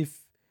if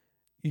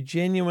you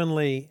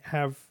genuinely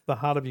have the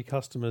heart of your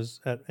customers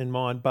in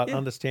mind, but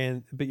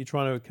understand, but you're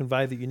trying to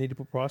convey that you need to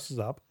put prices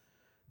up,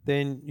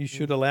 then you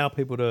should allow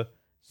people to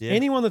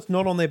anyone that's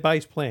not on their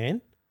base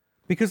plan,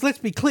 because let's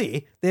be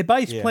clear, their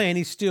base plan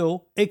is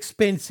still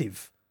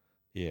expensive.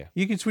 Yeah.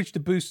 You can switch to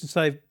Boost and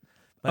save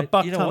a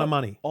buck ton of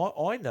money.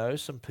 I know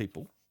some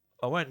people,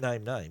 I won't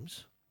name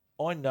names,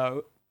 I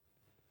know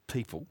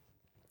people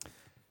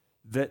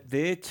that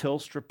their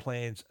Telstra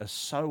plans are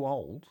so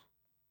old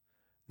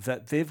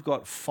that they've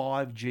got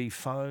 5G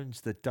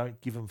phones that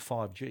don't give them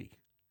 5G.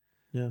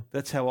 Yeah.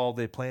 That's how old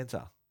their plans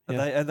are.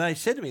 And they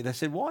said to me, they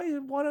said, why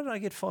don't I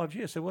get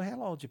 5G? I said, well,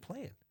 how old's your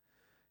plan?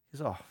 He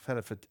said, I've had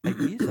it for 8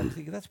 years. I'm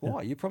thinking, that's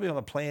why. You're probably on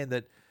a plan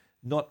that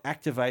not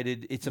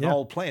activated. It's an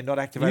old plan, not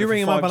activated. You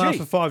ring for 5G. them up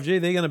and ask for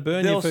 5G, they're going to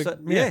burn you for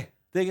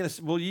they're going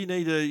to. Well, you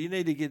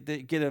need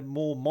to get a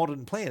more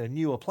modern plan, a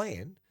newer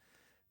plan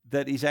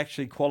that is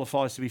actually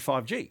qualifies to be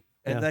 5G.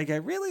 And they go,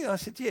 really? I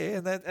said,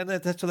 yeah. And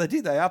that's what they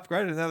did. They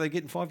upgraded, and now they're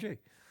getting 5G.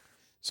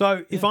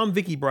 So if I'm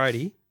Vicky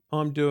Brady,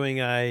 I'm doing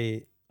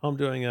a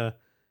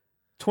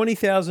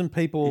 20,000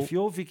 people. If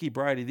you're Vicky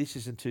Brady, this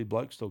isn't Two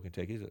Blokes Talking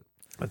Tech, is it?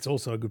 That's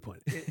also a good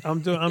point.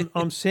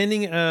 I'm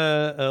sending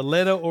a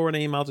letter or an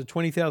email to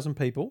 20,000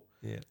 people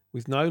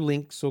with no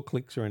links or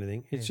clicks or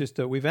anything. It's just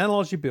we've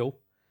analysed your bill.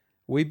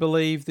 We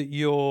believe that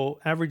your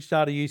average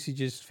data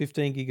usage is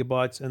 15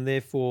 gigabytes, and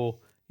therefore,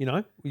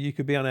 you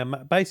could be on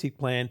our basic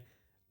plan.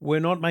 We're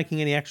not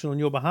making any action on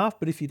your behalf,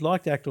 but if you'd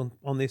like to act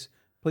on this,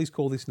 please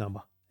call this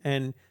number.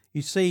 And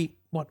you see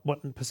what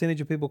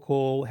percentage of people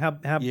call, how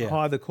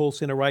high the call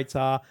center rates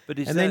are,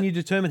 then you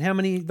determine how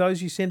many of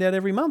those you send out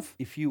every month.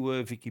 If you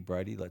were Vicky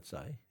Brady, let's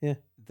say,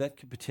 that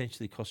could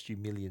potentially cost you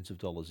millions of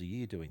dollars a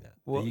year doing that.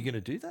 Well, are you going to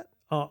do that?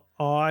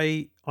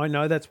 I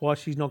know that's why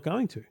she's not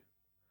going to.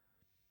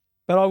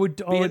 But I would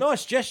be a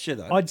nice gesture,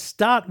 though. I'd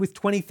start with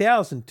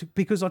 20,000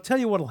 because I'll tell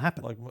you what'll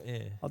happen.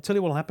 I'll tell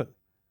you what'll happen.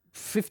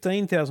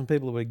 15,000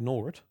 people will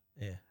ignore it.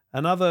 Yeah.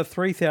 Another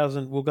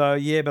 3,000 will go,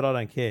 yeah, but I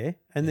don't care.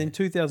 And then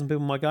 2,000 people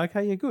might go,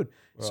 okay, yeah, good.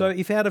 Right. So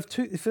if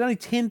only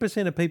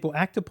 10% of people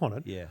act upon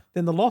it,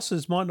 then the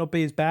losses might not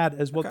be as bad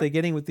as what they're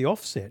getting with the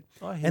offset.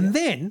 And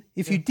then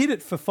if you did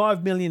it for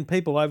 5 million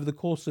people over the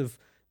course of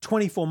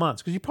 24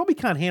 months, because you probably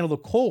can't handle the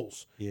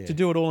calls to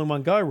do it all in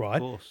one go,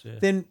 right? Of course,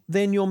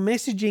 then your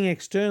messaging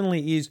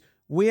externally is,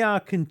 we are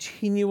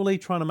continually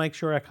trying to make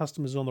sure our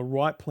customers are on the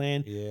right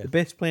plan, the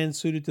best plan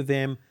suited to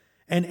them.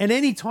 And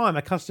any time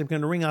a customer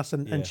can ring us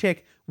and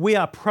check, we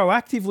are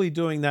proactively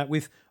doing that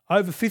with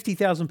over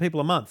 50,000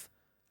 people a month.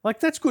 Like,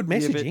 that's good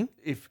messaging.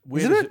 Yeah,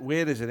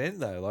 where does it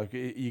end, though? Like,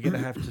 you're going to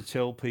have to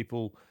tell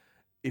people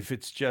if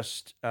it's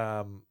just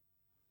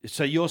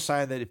so you're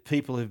saying that if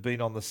people have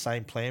been on the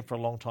same plan for a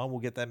long time will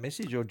get that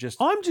message, or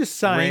just I'm just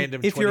saying,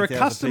 if you're a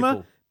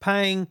customer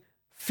paying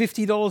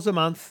 $50 a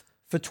month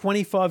for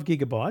 25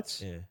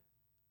 gigabytes,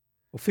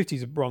 well, 50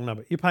 is a wrong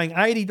number. You're paying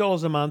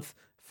 $80 a month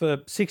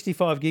for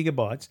 65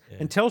 gigabytes,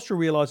 and Telstra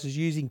realises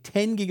using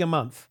 10 gig a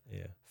month,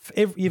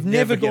 you've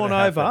never gone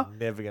over,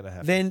 never going to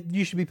happen. Then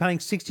you should be paying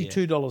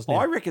 $62 now.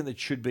 I reckon it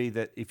should be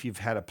that if you've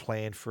had a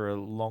plan for a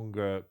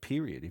longer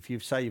period, if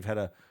you've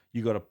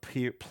got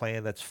a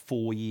plan that's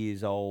 4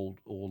 years old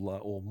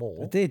or more.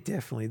 But they're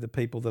definitely the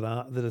people that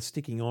are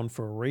sticking on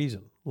for a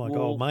reason, like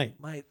old mate.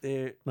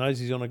 They're knows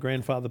he's on a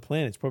grandfather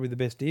plan. It's probably the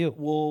best deal.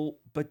 Well,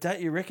 but don't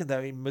you reckon, though,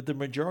 in the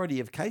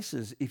majority of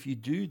cases, if you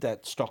do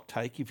that stock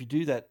take, if you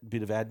do that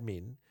bit of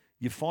admin,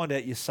 you find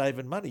out you're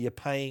saving money. You're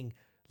paying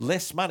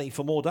less money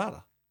for more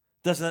data.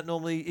 Isn't that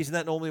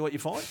normally what you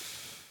find?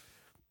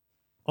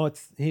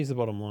 Here's the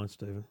bottom line,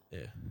 Stephen.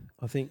 Yeah.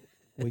 I think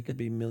we could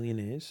be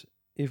millionaires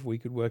if we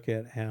could work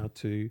out how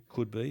to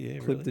Could be, yeah.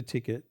 clip really. the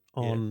ticket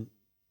on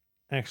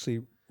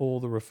actually all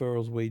the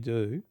referrals we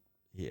do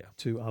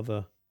to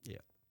other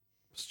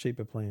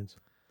cheaper plans.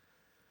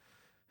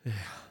 Should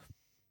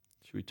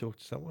we talk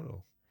to someone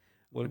or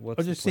what's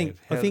I just the plan? think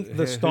I think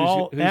the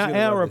style who's gonna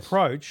our run this?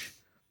 approach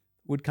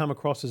would come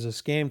across as a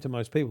scam to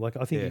most people. Like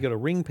I think you've got to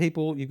ring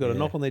people, you've got to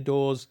knock on their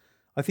doors.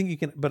 I think you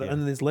can, but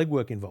and there's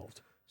legwork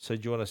involved. So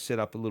do you want to set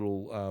up a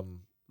little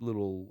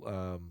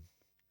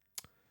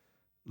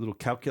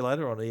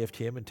calculator on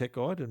EFTM and Tech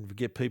Guide and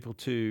get people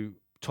to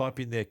type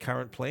in their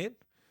current plan,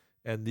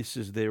 and this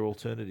is their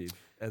alternative,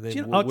 and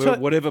then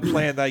whatever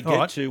plan they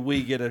get to,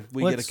 we get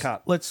a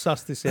cut. Let's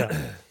suss this out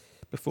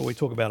before we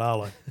talk about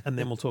Arlo, and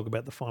then we'll talk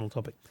about the final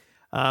topic.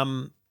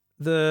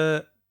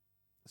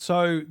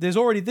 So there's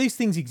already these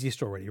things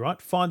exist already, right?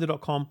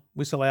 Finder.com,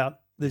 Whistle Out.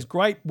 There's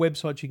great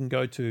websites you can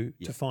go to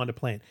find a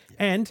plan,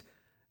 and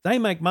they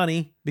make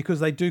money because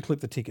they do clip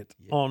the ticket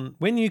on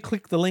when you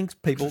click the links.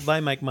 People they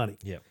make money.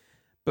 Yeah.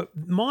 But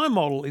my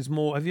model is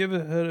more. Have you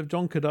ever heard of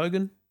John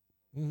Cadogan?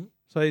 Mm-hmm.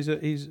 So he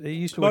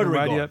used to work on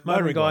radio,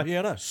 motoring guy. Yeah,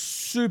 I know.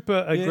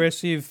 Super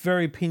aggressive,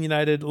 very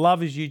opinionated.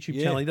 Love his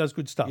YouTube channel. He does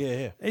good stuff.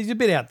 Yeah. He's a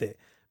bit out there,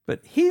 but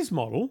his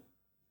model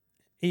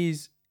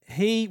is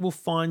he will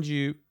find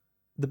you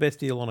the best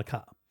deal on a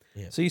car.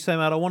 Yeah. So you say,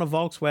 mate, I want a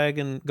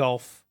Volkswagen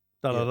Golf.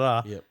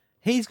 Yep.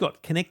 He's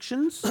got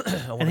connections.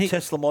 I want a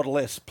Tesla Model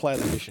S Plaid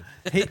Edition.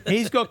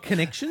 He's got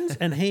connections,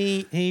 and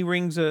he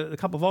rings a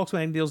couple of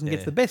Volkswagen deals and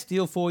gets the best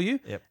deal for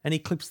you, and he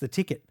clips the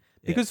ticket.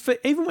 Because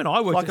even when I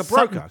worked like at a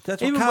broker. Sutton,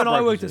 That's what even car when I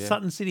brokers worked do, at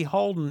Sutton City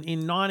Holden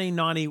in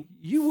 1994,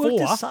 You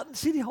worked at Sutton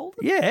City Holden?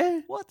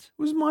 Yeah, What? It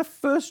was my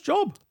first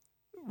job.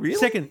 Really?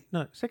 Second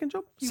job.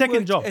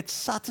 Second job at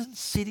Sutton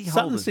City Sutton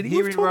Holden. City. Here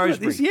We've in talked about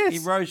Rosebery. this, yes.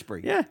 In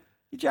Rosebery. Yeah.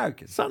 You're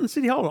joking. Sutton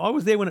City Holden. I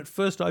was there when it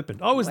first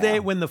opened. I was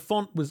there when the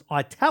font was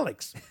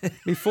italics.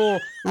 Before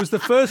it was the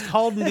first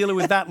Holden dealer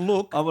with that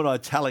look. I'm an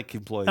italic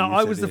employee. No,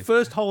 I was the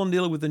first Holden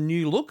dealer with the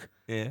new look.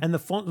 Yeah. And the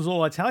font was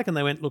all italic, and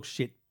they went, "Look,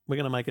 shit, we're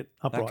going to make it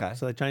upright." Okay.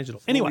 So they changed it all.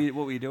 So Anyway,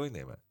 what were you doing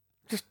there, mate?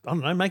 just I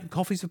don't know, making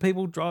coffees for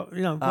people, whatever.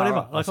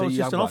 Right. Like So I was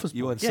you're just an young office bloke.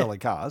 You boy. weren't selling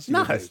cars.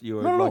 No, you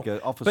were not at like all.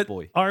 an office But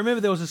boy. I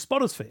remember there was a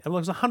spotter's fee. It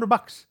was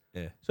 $100.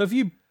 Yeah. So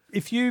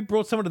if you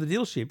brought someone to the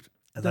dealership,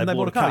 And then they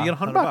bought a car, you get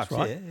 $100,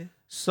 right? Yeah.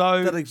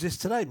 So That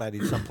exists today, mate,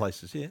 in some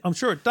places, yeah. I'm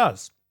sure it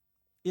does.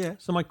 Yeah.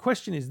 So my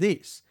question is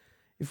this: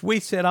 if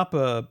we set up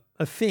a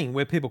thing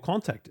where people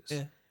contact us,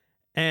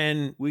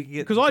 and We can get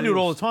because I do it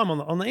all deals. the time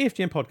on the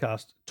EFTM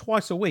podcast,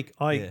 twice a week,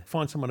 I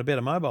find someone a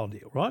better mobile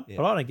deal, right? Yeah.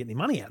 But I don't get any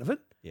money out of it.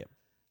 Yeah.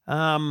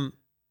 The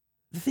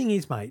thing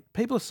is, mate,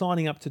 people are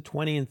signing up to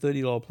 $20 and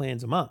 $30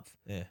 plans a month.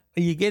 Yeah.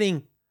 Are you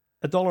getting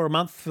 $1 a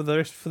month for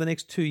the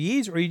next 2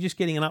 years, or are you just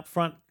getting an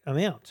upfront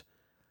amount?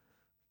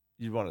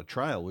 You'd want a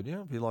trail, wouldn't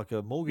you? Be like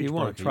a mortgage You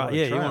want broker.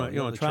 you want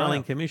a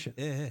trailing trail. commission.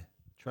 Yeah.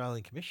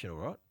 Trailing commission, all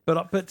right.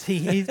 But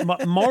he's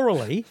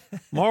morally,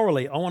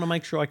 I want to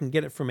make sure I can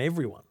get it from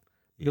everyone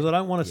because I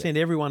don't want to send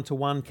everyone to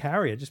one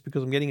carrier just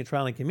because I'm getting a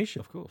trailing commission.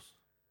 Of course.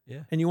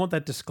 Yeah. And you want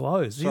that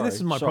disclosed. See, this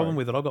is my problem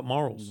with it. I've got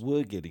morals.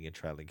 We're getting a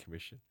trailing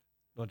commission,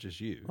 not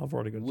just you. I've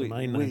already got a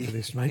domain name for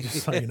this, mate,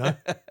 just so you know.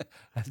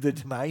 The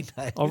domain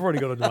name. I've already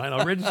got a domain.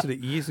 I registered it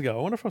years ago.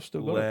 I wonder if I've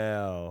still got it.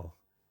 Wow.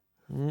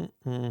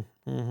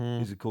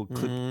 Is it called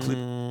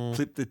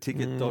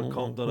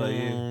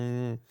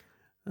cliptheticket.com.au?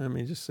 Let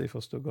me just see if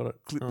I've still got it.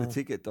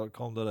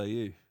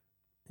 Cliptheticket.com.au.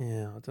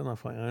 Yeah, I don't know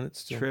if I own it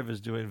still. Trevor's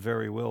doing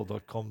very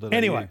well.com.au.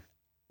 Anyway,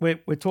 we're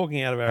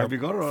talking out of our Have you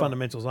got it?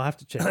 fundamentals. I have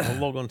to check.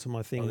 I'll log on to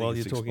my thing while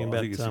you're talking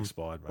about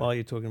expired, mate. while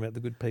you're talking about the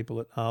good people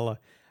at Arlo.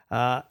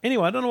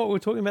 Anyway, I don't know what we're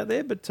talking about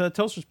there, but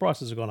Telstra's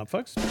prices have gone up,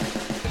 folks.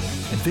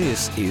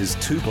 This is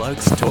Two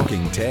Blokes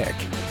Talking Tech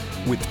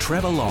with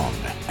Trevor Long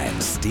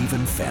and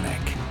Stephen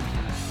Fennick.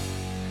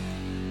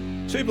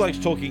 Two Blokes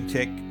Talking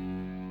Tech,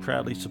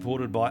 proudly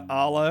supported by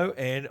Arlo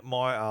and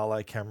my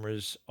Arlo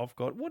cameras. I've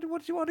got what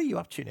are you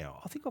up to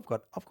now? I think I've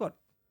got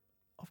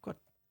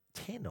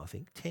 10. I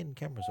think 10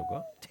 cameras. I've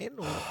got 10.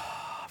 Or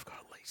I've got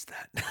at least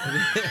that.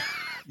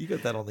 you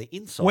got that on the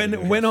inside.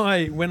 When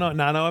I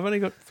no, I've only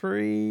got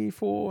 3,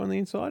 4 on the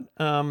inside.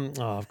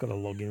 I've got to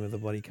log in with the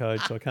bloody code,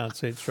 so I can't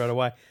see it straight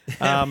away.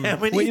 How many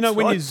when you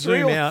inside? zoom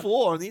 3 or out,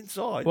 4 on the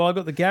inside. well, I've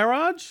got the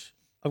garage,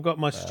 I've got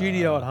my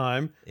studio at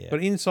home, yeah.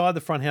 but inside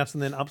the front house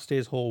and then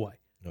upstairs hallway.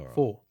 All right.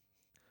 4.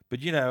 But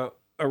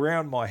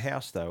around my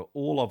house though,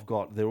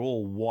 they're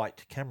all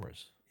white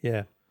cameras,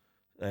 Yeah,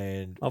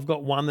 and I've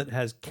got one that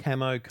has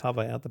camo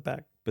cover out the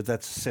back. but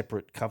that's a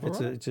separate cover.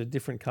 It's a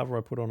different cover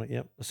I put on it.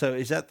 Yep. So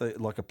is that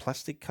like a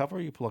plastic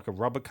cover? You put like a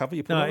rubber cover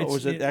you put No, on it, or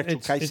is it the actual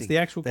casing? It's the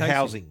actual casing.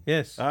 housing.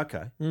 Yes.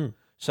 Okay.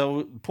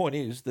 So the point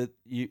is that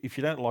if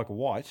you don't like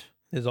white,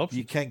 There's options.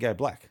 you can go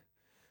black.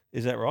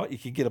 Is that right? You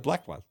can get a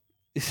black one.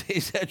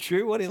 Is that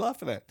true? What are you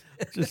laughing at?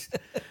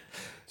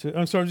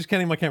 I'm sorry, I'm just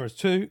counting my cameras.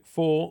 2,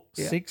 4,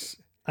 Yeah. 6,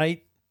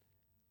 8,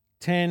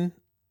 10,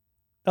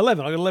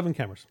 11. I got 11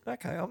 cameras.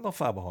 Okay, I'm not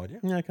far behind you.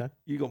 Yeah, okay.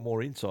 You got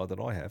more inside than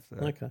I have.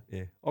 Okay.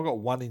 Yeah, I got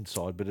one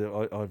inside, but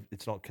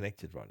it's not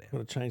connected right now.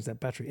 Got to change that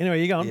battery.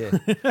 Anyway, you go on. Yeah.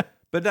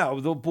 But no,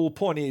 the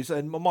point is,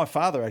 and my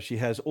father actually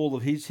has all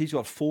of his. He's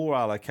got 4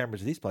 Arlo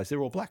cameras at his place. They're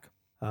all black.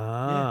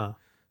 Ah.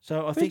 So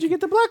I Where'd think you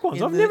get the black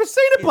ones? I've never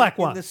seen a black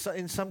one.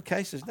 In some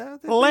cases, no.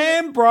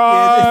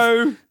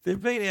 Lambro.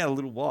 They've been out a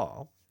little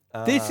while.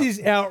 This is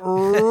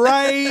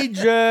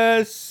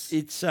outrageous.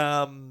 It's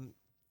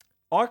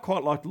I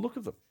quite like the look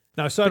of them.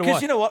 No, so do I.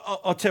 Because you know what?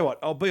 I'll tell you what.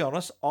 I'll be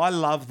honest. I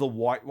love the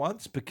white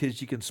ones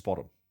because you can spot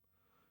them.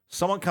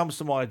 Someone comes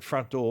to my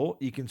front door,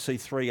 you can see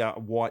 3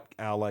 white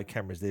Arlo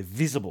cameras. They're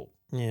visible.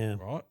 Yeah.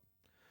 Right?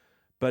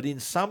 But in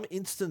some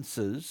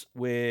instances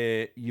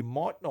where you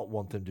might not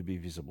want them to be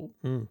visible,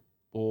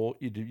 or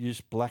you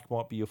just black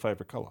might be your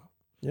favourite colour.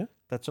 Yeah.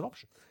 That's an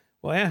option.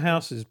 Well, our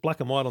house is black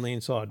and white on the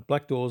inside,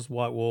 black doors,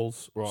 white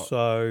walls. Right.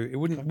 So it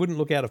wouldn't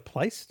look out of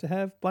place to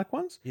have black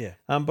ones. Yeah.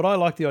 But I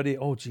like the idea.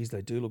 Oh, geez,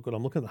 they do look good.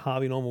 I'm looking at the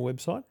Harvey Norman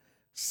website.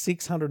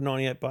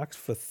 $698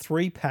 for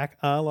 3-pack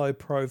Arlo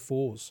Pro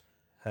 4s.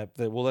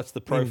 Well, that's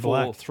the Pro In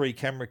 4 black.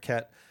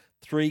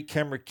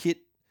 3-camera kit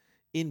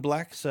in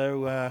black.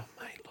 So, Mate,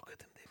 look at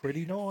them. They're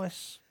pretty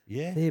nice.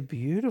 Yeah. They're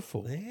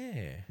beautiful.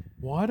 Yeah.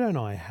 Why don't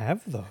I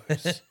have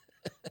those?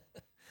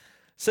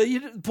 So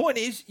the point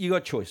is, you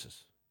got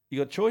choices. You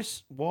got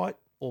choice, white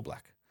or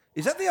black.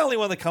 Is that the only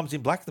one that comes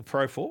in black, the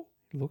Pro 4?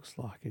 Looks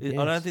like it. I Yes.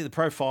 don't think the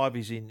Pro 5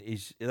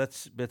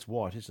 that's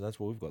white, isn't it? That's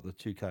what we've got, the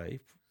 2K.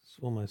 It's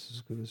almost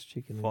as good as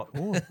chicken and What?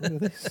 corn. Look at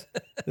this.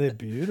 They're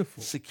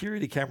beautiful.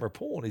 Security camera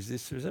porn, is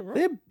that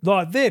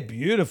right? They're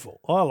beautiful.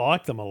 I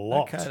like them a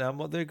lot. Okay,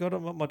 no, they've got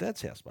them at my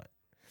dad's house, mate.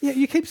 Yeah,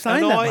 you keep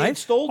saying And that, I mate.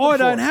 installed them I for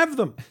don't it. have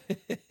them.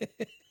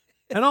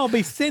 And I'll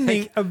be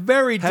sending a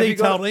very have you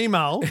got- detailed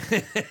email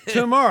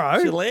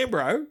tomorrow. To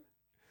Lambro,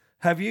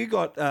 have you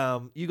got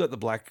the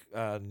black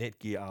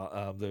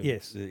Netgear?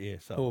 Yes.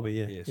 So Orbi,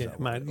 yeah, so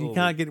mate. You Orbi.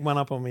 can't get one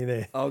up on me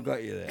there. I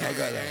got you there. I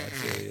got that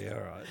one. Yeah, all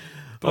right.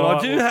 But All I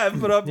right, do well,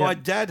 have. But my yeah.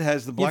 dad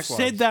has the black You've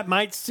ones. said that,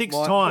 mate, 6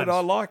 But times.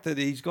 I like that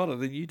he's got it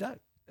and you don't.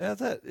 How's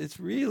that? It's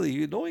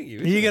really annoying you.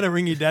 Are you going to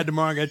ring your dad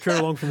tomorrow and go,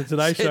 Trevor Long from the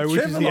Today Show,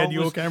 wishes he had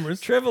your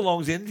cameras? Trevor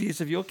Long's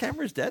envious of your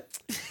cameras, Dad.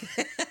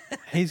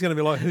 He's going to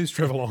be like, who's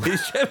Trevor Long?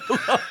 He's Trevor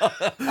Long.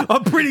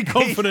 I'm pretty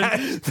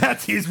confident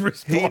that's his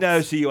response. He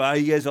knows who you are.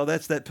 He goes, oh,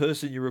 that's that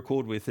person you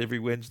record with every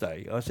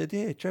Wednesday. I said,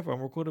 yeah, Trevor, I'm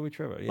recording with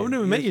Trevor. Yeah. I've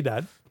never met your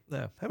dad.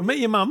 No. I've met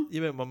your mum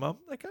You met my mum?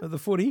 Okay. at the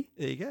footy.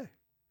 There you go.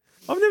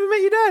 I've never met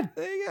your dad.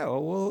 There you go.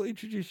 We'll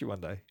introduce you one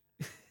day.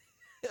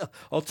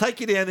 I'll take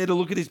you down there to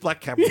look at his black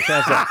cameras.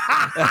 How's that?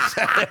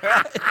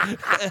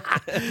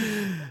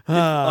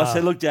 I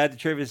said, look, Dad,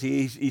 Trevor's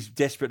here. He's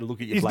desperate to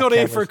look at your He's black not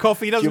cameras. here for a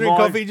coffee. He doesn't Do you drink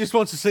mind- coffee. He just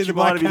wants to see Do the you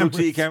black mind if he looks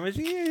at your cameras.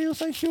 cameras? Yeah, he'll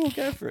say, sure,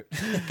 go for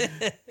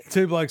it.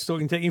 Two Blokes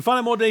Talking Tech. You can find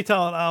out more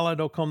detail at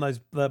arlo.com.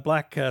 The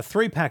black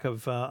 3-pack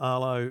of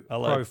Arlo Pro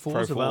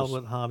 4s available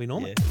at Harvey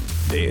Norman. Yeah.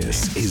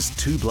 This is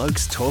Two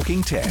Blokes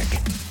Talking Tech.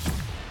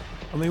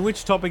 I mean,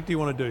 which topic do you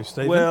want to do,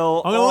 Stephen?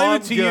 Well, I'm going to leave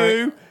I'm it to going-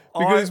 you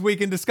because we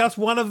can discuss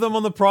one of them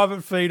on the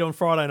private feed on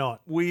Friday night.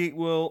 We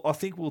will. I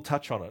think we'll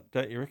touch on it,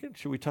 don't you reckon?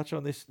 Should we touch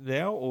on this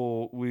now,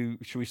 or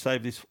should we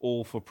save this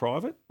all for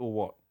private, or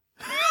what?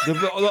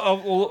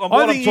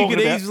 I think you could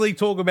easily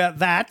talk about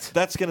that.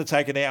 That's going to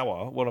take an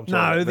hour. What I'm talking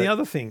No, about. the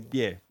other thing.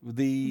 Yeah,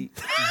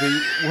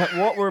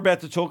 what we're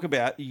about to talk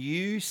about.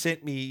 You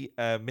sent me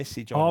a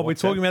message on. Oh, we're WhatsApp.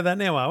 talking about that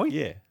now, are we?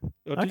 Yeah.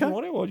 Or do Okay. you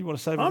want to, or do you want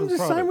to save it? I'm for just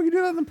private? saying we can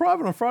do that in the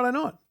private on Friday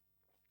night.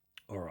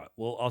 All right.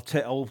 Well, let's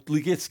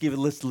give it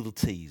a little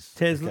tease.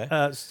 Tesla,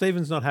 okay?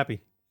 Stephen's not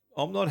happy.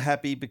 I'm not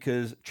happy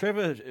because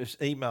Trevor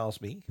emails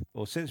me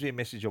or sends me a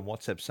message on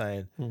WhatsApp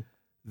saying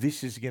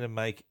this is going to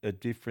make a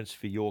difference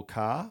for your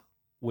car,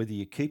 whether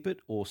you keep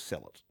it or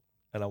sell it.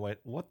 And I went,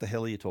 what the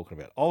hell are you talking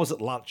about? I was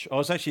at lunch. I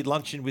was actually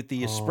lunching with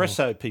the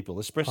espresso people,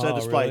 espresso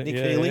display, really? Nick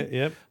Yeah, Healy. yeah,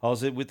 yep. I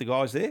was with the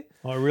guys there.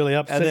 I really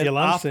And upset your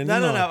lunch after, then. no.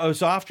 didn't I? It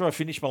was after I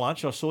finished my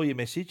lunch. I saw your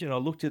message and I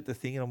looked at the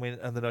thing and I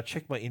went, and then I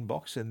checked my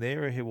inbox and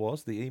there it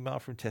was, the email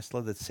from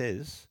Tesla that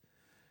says,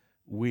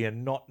 we are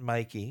not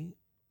making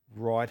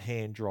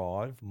right-hand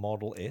drive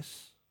Model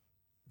S,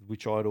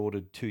 which I'd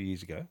ordered 2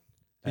 years ago.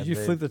 Did you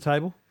flip the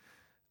table?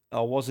 I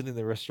wasn't in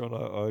the restaurant.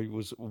 I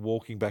was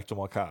walking back to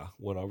my car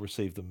when I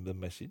received the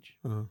message.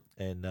 Uh-huh.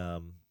 And, I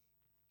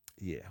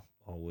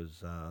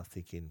was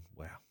thinking,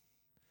 wow.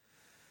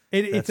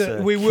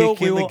 We will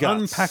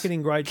unpack it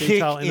in great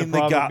detail Kick in the the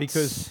private guts.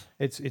 because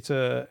it's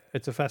a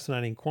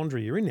fascinating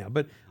quandary you're in now.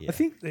 But Yeah. I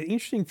think the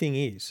interesting thing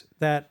is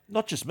that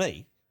Not just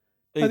me.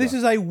 this either.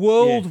 is a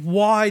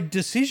worldwide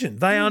decision.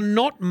 They are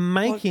not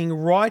making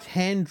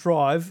right-hand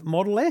drive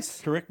Model S.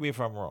 Correct me if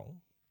I'm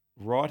wrong.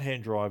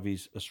 Right-hand drive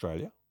is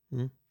Australia,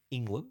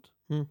 England,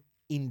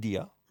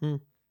 India,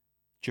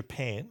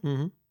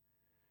 Japan,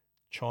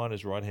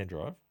 China's right-hand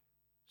drive.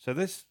 So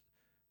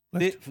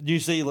New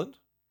Zealand,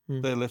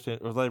 they're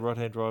left-hand, are they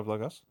right-hand drive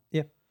like us?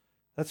 Yeah.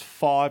 That's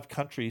 5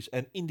 countries.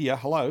 And India,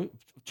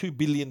 2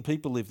 billion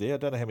people live there. I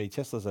don't know how many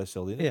Teslas they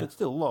sell in it, Yeah. but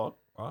still a lot,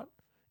 right?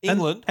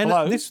 England, and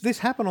hello. this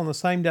happened on the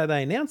same day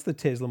they announced the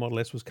Tesla Model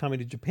S was coming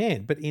to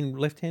Japan, but in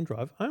left-hand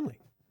drive only.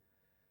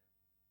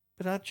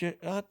 But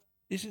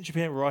isn't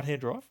Japan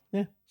right-hand drive?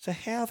 Yeah. So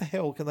how the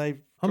hell can they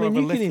drive I mean, a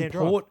left-hand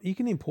drive? you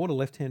can import a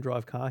left-hand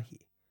drive car here.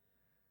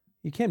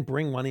 You can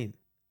bring one in,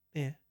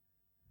 Yeah.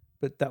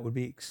 but that would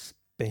be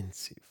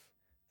expensive.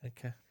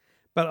 Okay.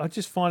 But I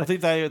just find I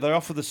think they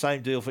offer the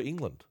same deal for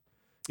England.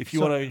 If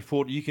you want to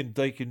import,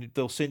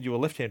 they'll send you a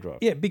left-hand drive.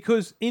 Yeah,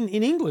 because in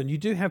England you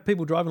do have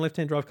people driving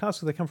left-hand drive cars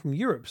because they come from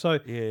Europe. So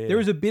there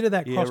is a bit of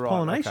that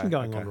cross-pollination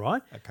going on,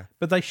 right? Okay.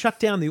 But they shut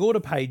down the order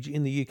page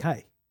in the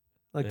UK.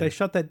 Like they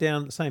shut that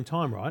down at the same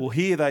time, right? Well,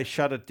 here they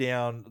shut it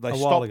down. They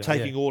stopped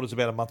taking orders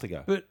about a month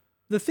ago. But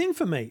the thing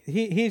for me,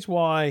 here's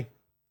why,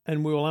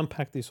 and we will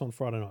unpack this on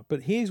Friday night,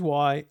 but here's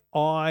why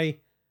I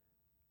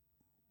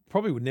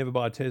probably would never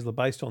buy a Tesla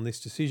based on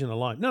this decision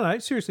alone. No,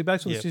 seriously,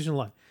 based on this decision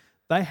alone.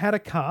 They had a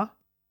car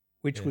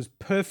which was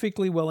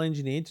perfectly well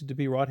engineered to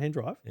be right-hand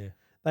drive. Yeah.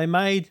 They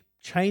made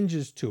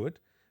changes to it,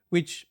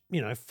 which,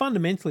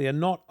 fundamentally are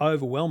not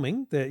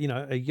overwhelming.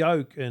 They're, a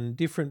yoke and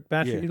different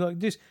battery. Like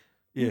this.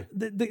 Yeah.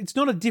 It's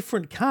not a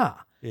different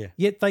car. Yeah.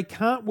 Yet they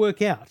can't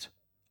work out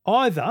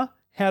either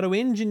how to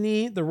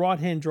engineer the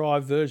right-hand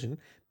drive version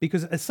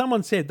because, as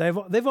someone said,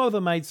 they've either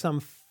made some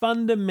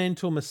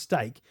fundamental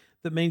mistake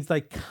that means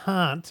they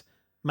can't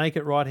make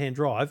it right-hand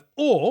drive,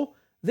 or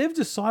they've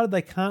decided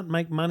they can't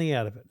make money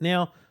out of it.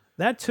 Now,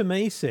 that to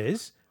me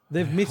says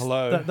they've missed.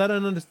 They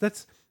don't understand.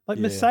 That's like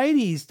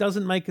Mercedes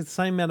doesn't make the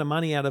same amount of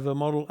money out of a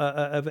model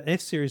of an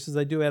S series as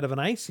they do out of an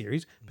A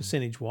series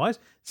percentage wise.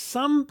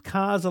 Some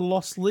cars are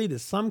loss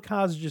leaders. Some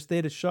cars are just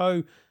there to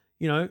show,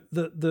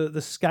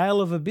 the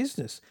scale of a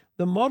business.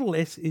 The Model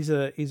S is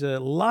a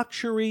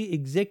luxury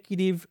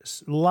executive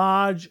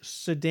large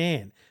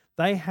sedan.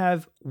 They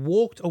have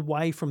walked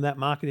away from that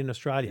market in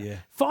Australia. Yeah.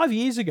 5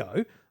 years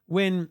ago,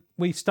 when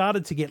we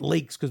started to get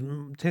leaks because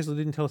Tesla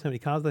didn't tell us how many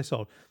cars they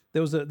sold,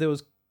 there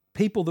was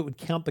people that would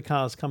count the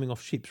cars coming off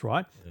ships,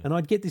 right? Yeah. And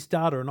I'd get this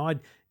data and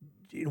I'd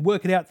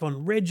work it out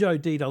on rego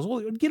details.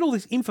 I'd get all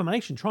this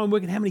information, try and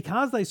work out how many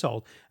cars they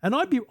sold. And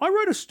I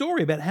wrote a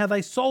story about how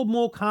they sold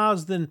more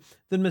cars than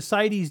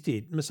Mercedes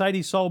did.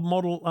 Mercedes sold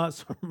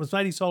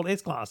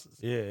S classes.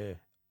 Yeah.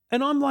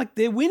 And I'm like,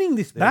 they're winning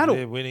this battle.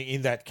 They're winning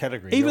in that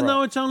category. Even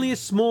though it's only a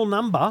small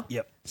number.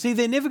 Yep. See,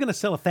 they're never going to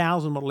sell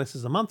 1,000 Model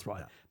S's a month,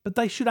 right? But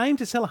they should aim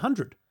to sell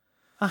 100.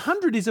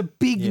 100 is a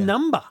big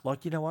number.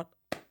 Like, you know what?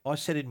 I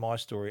said in my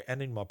story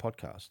and in my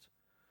podcast,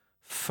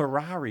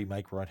 Ferrari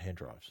make right-hand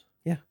drives.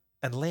 Yeah.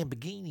 And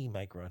Lamborghini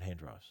make right-hand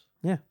drives.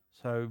 Yeah.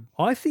 So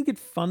I think it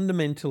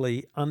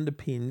fundamentally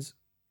underpins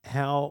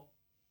how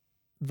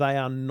they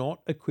are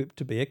not equipped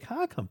to be a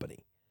car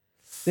company.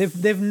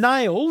 They've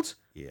nailed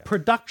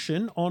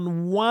production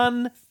on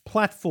one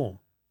platform.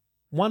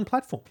 One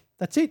platform.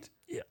 That's it.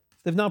 Yeah.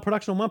 They've nailed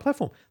production on one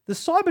platform. The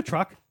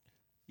Cybertruck.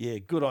 Yeah,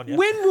 good on you.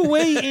 When were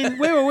we in?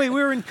 Where were we?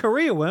 We were in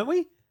Korea, weren't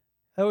we?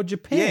 Or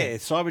Japan? Yeah,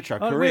 Cybertruck.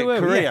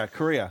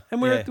 Korea.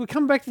 And we're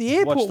coming back to the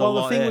airport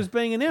while the thing was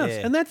being announced,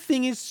 and that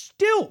thing is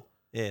still.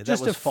 Yeah, that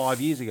just was 5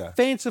 years ago.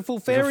 Fanciful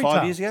fairy tale.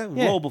 5 years ago?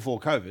 Yeah. Well before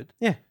COVID.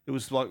 Yeah. It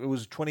was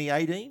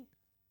 2018?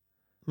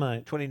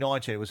 Mate.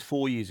 2019. It was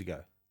 4 years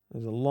ago.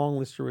 There's a long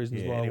list of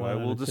reasons why. Anyway,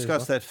 we'll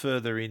discuss that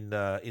further in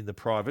the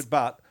private.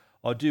 But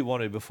I do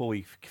want to, before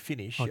we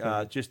finish,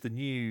 just the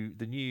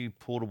new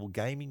portable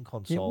gaming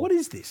console. Yeah, what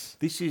is this?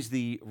 This is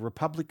the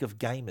Republic of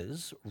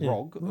Gamers,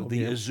 ROG,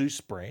 the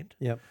Asus brand.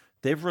 Yep.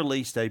 They've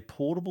released a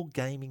portable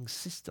gaming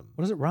system.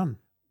 What does it run?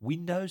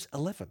 Windows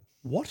 11.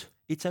 What?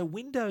 It's a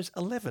Windows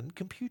 11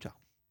 computer.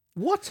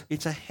 What?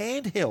 It's a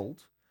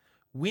handheld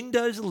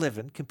Windows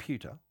 11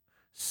 computer,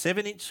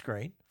 7-inch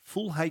screen,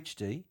 full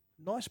HD,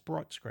 nice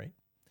bright screen,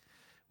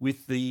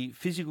 with the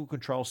physical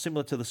control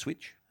similar to the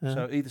Switch.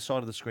 So either side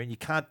of the screen, you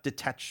can't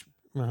detach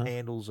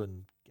handles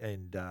and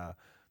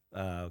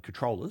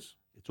controllers.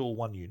 It's all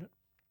one unit,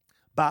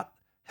 but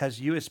has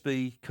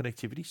USB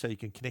connectivity, so you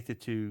can connect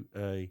it to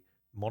a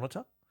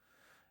monitor.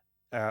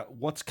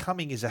 What's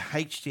coming is a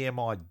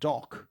HDMI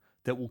dock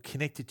that will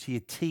connect it to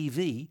your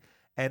TV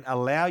and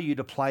allow you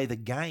to play the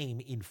game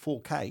in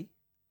 4K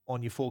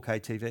on your 4K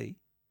TV.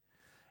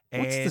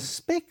 What's the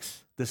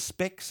specs? The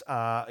specs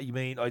are,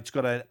 it's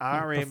got an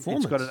RM,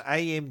 it's got an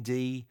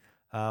AMD,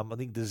 I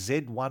think the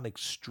Z1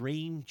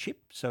 Extreme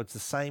chip. So it's the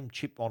same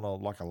chip on a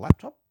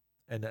laptop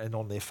and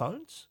on their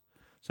phones.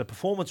 So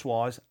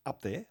performance-wise,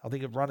 up there. I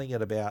think running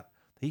at about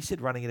 5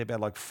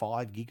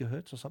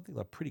 gigahertz or something,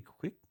 like pretty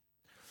quick.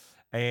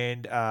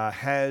 And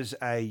has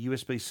a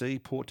USB-C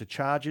port to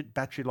charge it.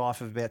 Battery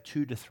life of about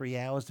 2 to 3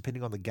 hours,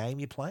 depending on the game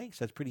you're playing.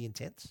 So it's pretty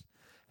intense.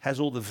 Has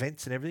all the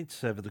vents and everything to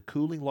serve the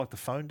cooling like the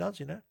phone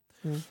does,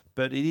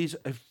 But it is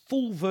a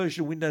full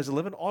version of Windows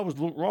 11. I was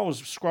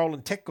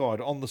scrolling Tech Guide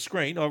on the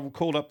screen. I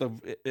called up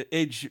the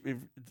Edge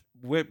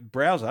web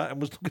browser and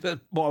was looking at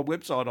my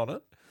website on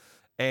it.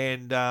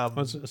 And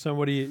so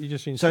what do you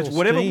just install? So it's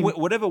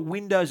whatever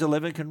Windows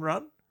 11 can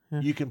run,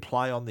 you can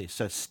play on this.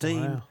 So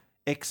Steam,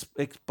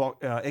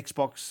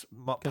 Xbox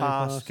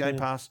Pass, Game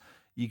Pass.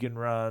 You can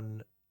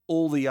run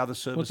all the other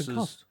services.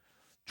 What's it cost?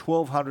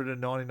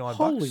 $1,299.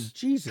 Holy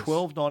Jesus!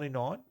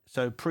 $1,299.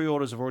 So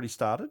pre-orders have already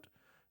started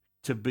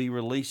to be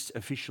released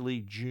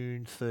officially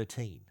June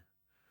 13.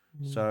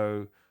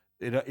 So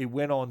it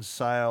went on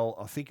sale.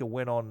 I think it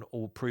went on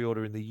all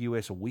pre-order in the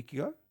US a week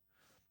ago,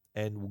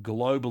 and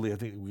globally, I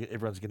think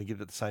everyone's going to get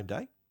it the same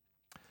day.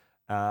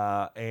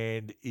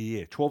 And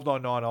yeah,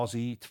 $12.99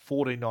 Aussie,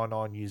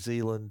 $14.99 New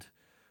Zealand.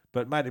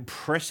 But mate,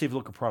 impressive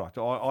looking product.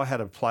 I had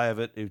a play of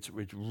it. It's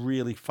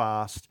really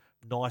fast,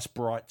 nice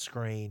bright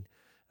screen.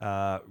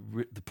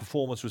 The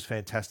performance was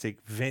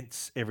fantastic.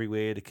 Vents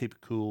everywhere to keep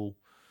it cool.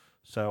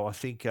 So I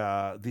think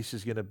this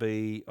is going to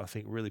be,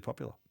 really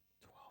popular.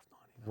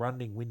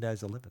 Running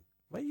Windows 11.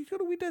 Mate, you've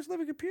got a Windows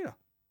 11 computer.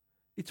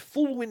 It's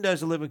full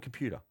Windows 11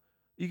 computer.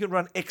 You can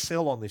run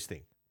Excel on this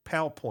thing,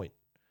 PowerPoint,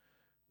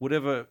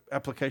 whatever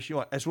application you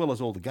want, as well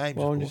as all the games.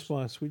 Why don't you just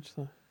buy a Switch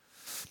though?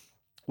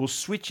 Well,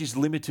 Switch is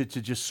limited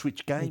to just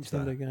Switch games,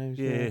 though. Games,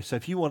 yeah. So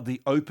if you want the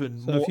open,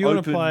 so more if you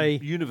open play,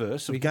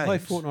 universe of you games, can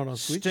play Fortnite on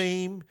Switch,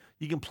 Steam,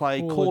 you can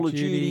play Call of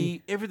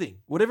Duty, everything.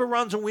 Whatever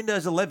runs on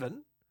Windows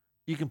 11,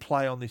 you can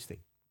play on this thing.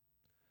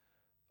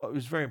 It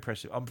was very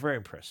impressive. I'm very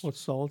impressed. What's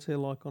Solitaire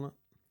like on it?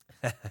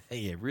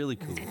 Yeah, really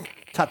cool.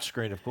 Touch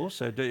screen, of course,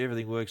 so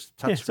everything works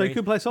touch screen. So you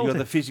could play Solitaire. You've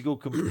got the physical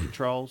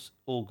controls,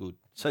 all good.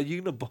 So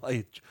you're going to buy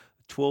a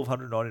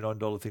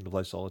 $1,299 thing to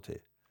play Solitaire.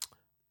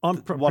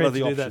 I'm prepared to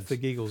do options. that for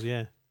giggles,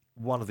 yeah.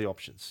 One of the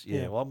options,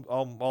 yeah. Well,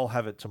 I'll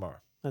have it tomorrow.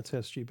 That's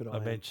how stupid I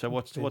am. So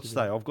what's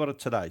today? I've got it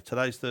today.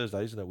 Today's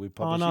Thursday, isn't it? We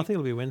publish. Oh no, I think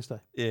it'll be Wednesday.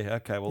 Yeah.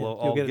 Okay. Well,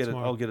 I'll get it.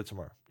 I'll get it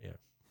tomorrow. Yeah.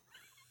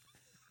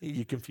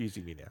 You're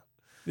confusing me now.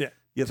 Yeah.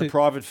 Yeah. The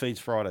private feed's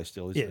Friday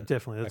still, isn't it? Yeah,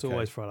 definitely. That's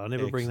always Friday. I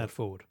never bring that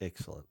forward.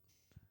 Excellent.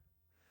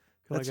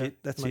 That's it.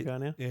 That's Can it. I go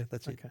now? Yeah.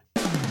 That's okay.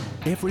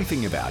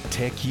 Everything about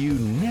tech you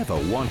never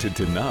wanted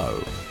to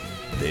know.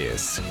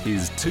 This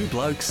is Two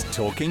Blokes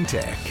Talking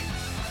Tech.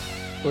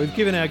 Well, we've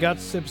given our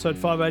guts, episode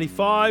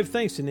 585.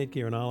 Thanks to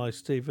Netgear and Arlo,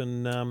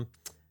 Stephen.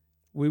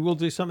 We will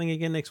do something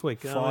again next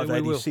week.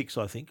 586,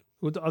 I think.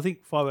 I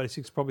think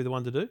 586 is probably the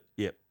one to do.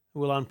 Yep.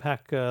 We'll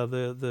unpack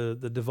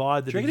the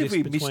divide that exists if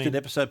we between... missed an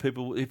episode,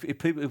 people,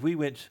 if we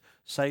went,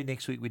 say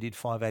next week we did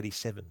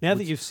 587. Now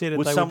that you've said it,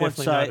 would they someone would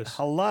definitely say, notice.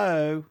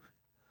 hello?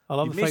 I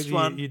love the fact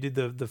that you did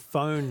the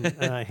phone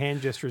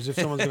hand gesture as if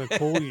someone's going to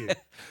call you.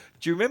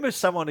 Do you remember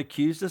someone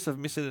accused us of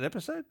missing an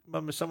episode?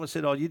 Remember someone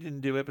said, "Oh, you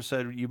didn't do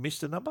episode, you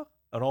missed a number,"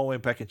 and I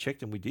went back and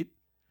checked, and we did.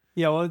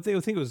 Yeah, well, I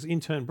think it was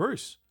intern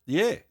Bruce.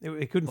 Yeah,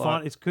 it couldn't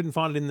find it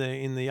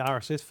in the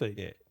RSS feed.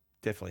 Yeah,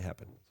 definitely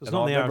happened. So it's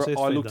not the RSS feed.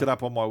 I looked it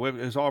up on my web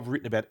because I've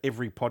written about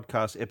every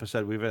podcast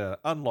episode we've ever.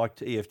 Unlike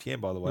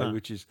EFTM, by the way,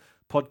 which is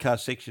podcast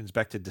sections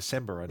back to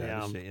December. I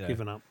noticed. Yeah,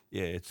 given up.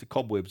 Yeah, it's the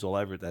cobwebs all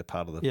over it, that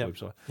part of the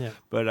website. Yeah.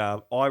 But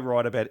I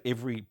write about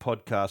every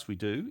podcast we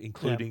do,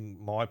 including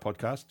my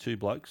podcast, Two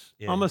Blokes.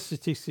 Yeah. I'm a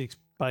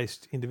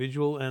statistics-based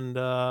individual, and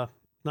no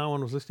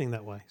one was listening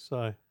that way.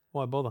 So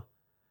why bother?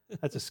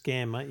 That's a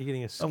scam, mate. You're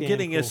getting a scam. I'm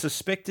getting call. a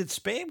suspected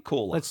spam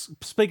caller. Let's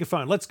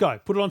speakerphone. Let's go.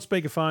 Put it on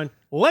speakerphone.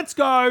 Let's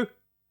go.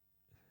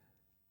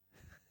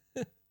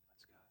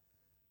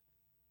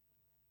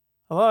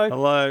 Hello.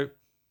 Hello.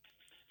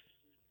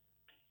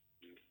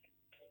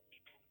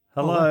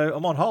 Hello.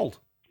 I'm on hold.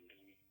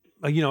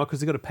 Because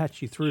they've got to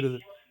patch you through to the...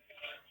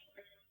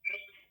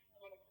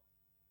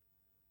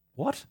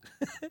 What?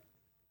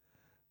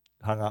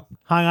 Hung up.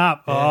 Yeah.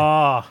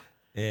 Oh.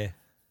 Yeah.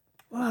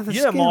 Well,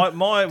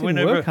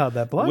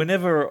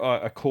 whenever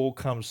a call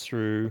comes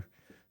through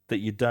that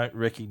you don't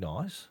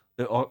recognise,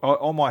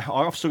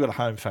 I've still got a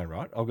home phone,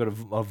 right? I've got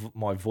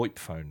my VoIP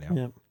phone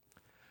now.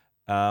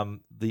 Yeah.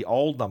 The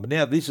old number.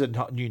 Now this is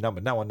a new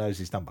number. No one knows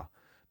this number,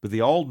 but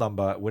the old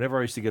number. Whenever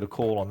I used to get a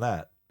call on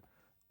that,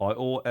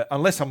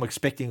 unless I'm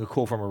expecting a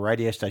call from a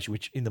radio station,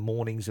 which in the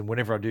mornings and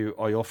whenever I do,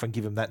 I often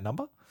give them that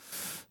number.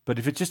 But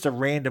if it's just a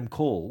random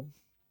call,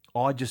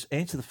 I just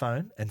answer the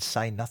phone and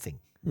say nothing.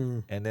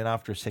 And then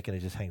after a second, it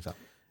just hangs up.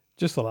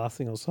 Just the last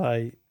thing I'll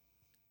say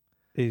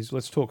is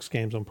let's talk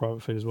scams on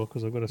private feed as well,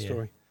 because I've got a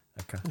story.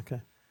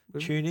 Okay.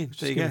 Tune in.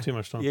 Just give too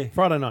much time. Yeah.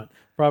 Friday night,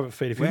 private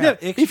feed.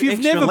 If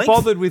you've never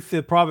bothered with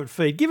the private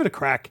feed, give it a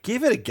crack.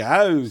 Give it a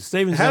go.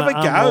 Stephen's have a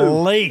go.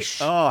 Unleash.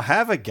 Oh,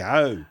 have a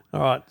go.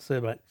 All right. See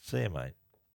you, mate. See you, mate.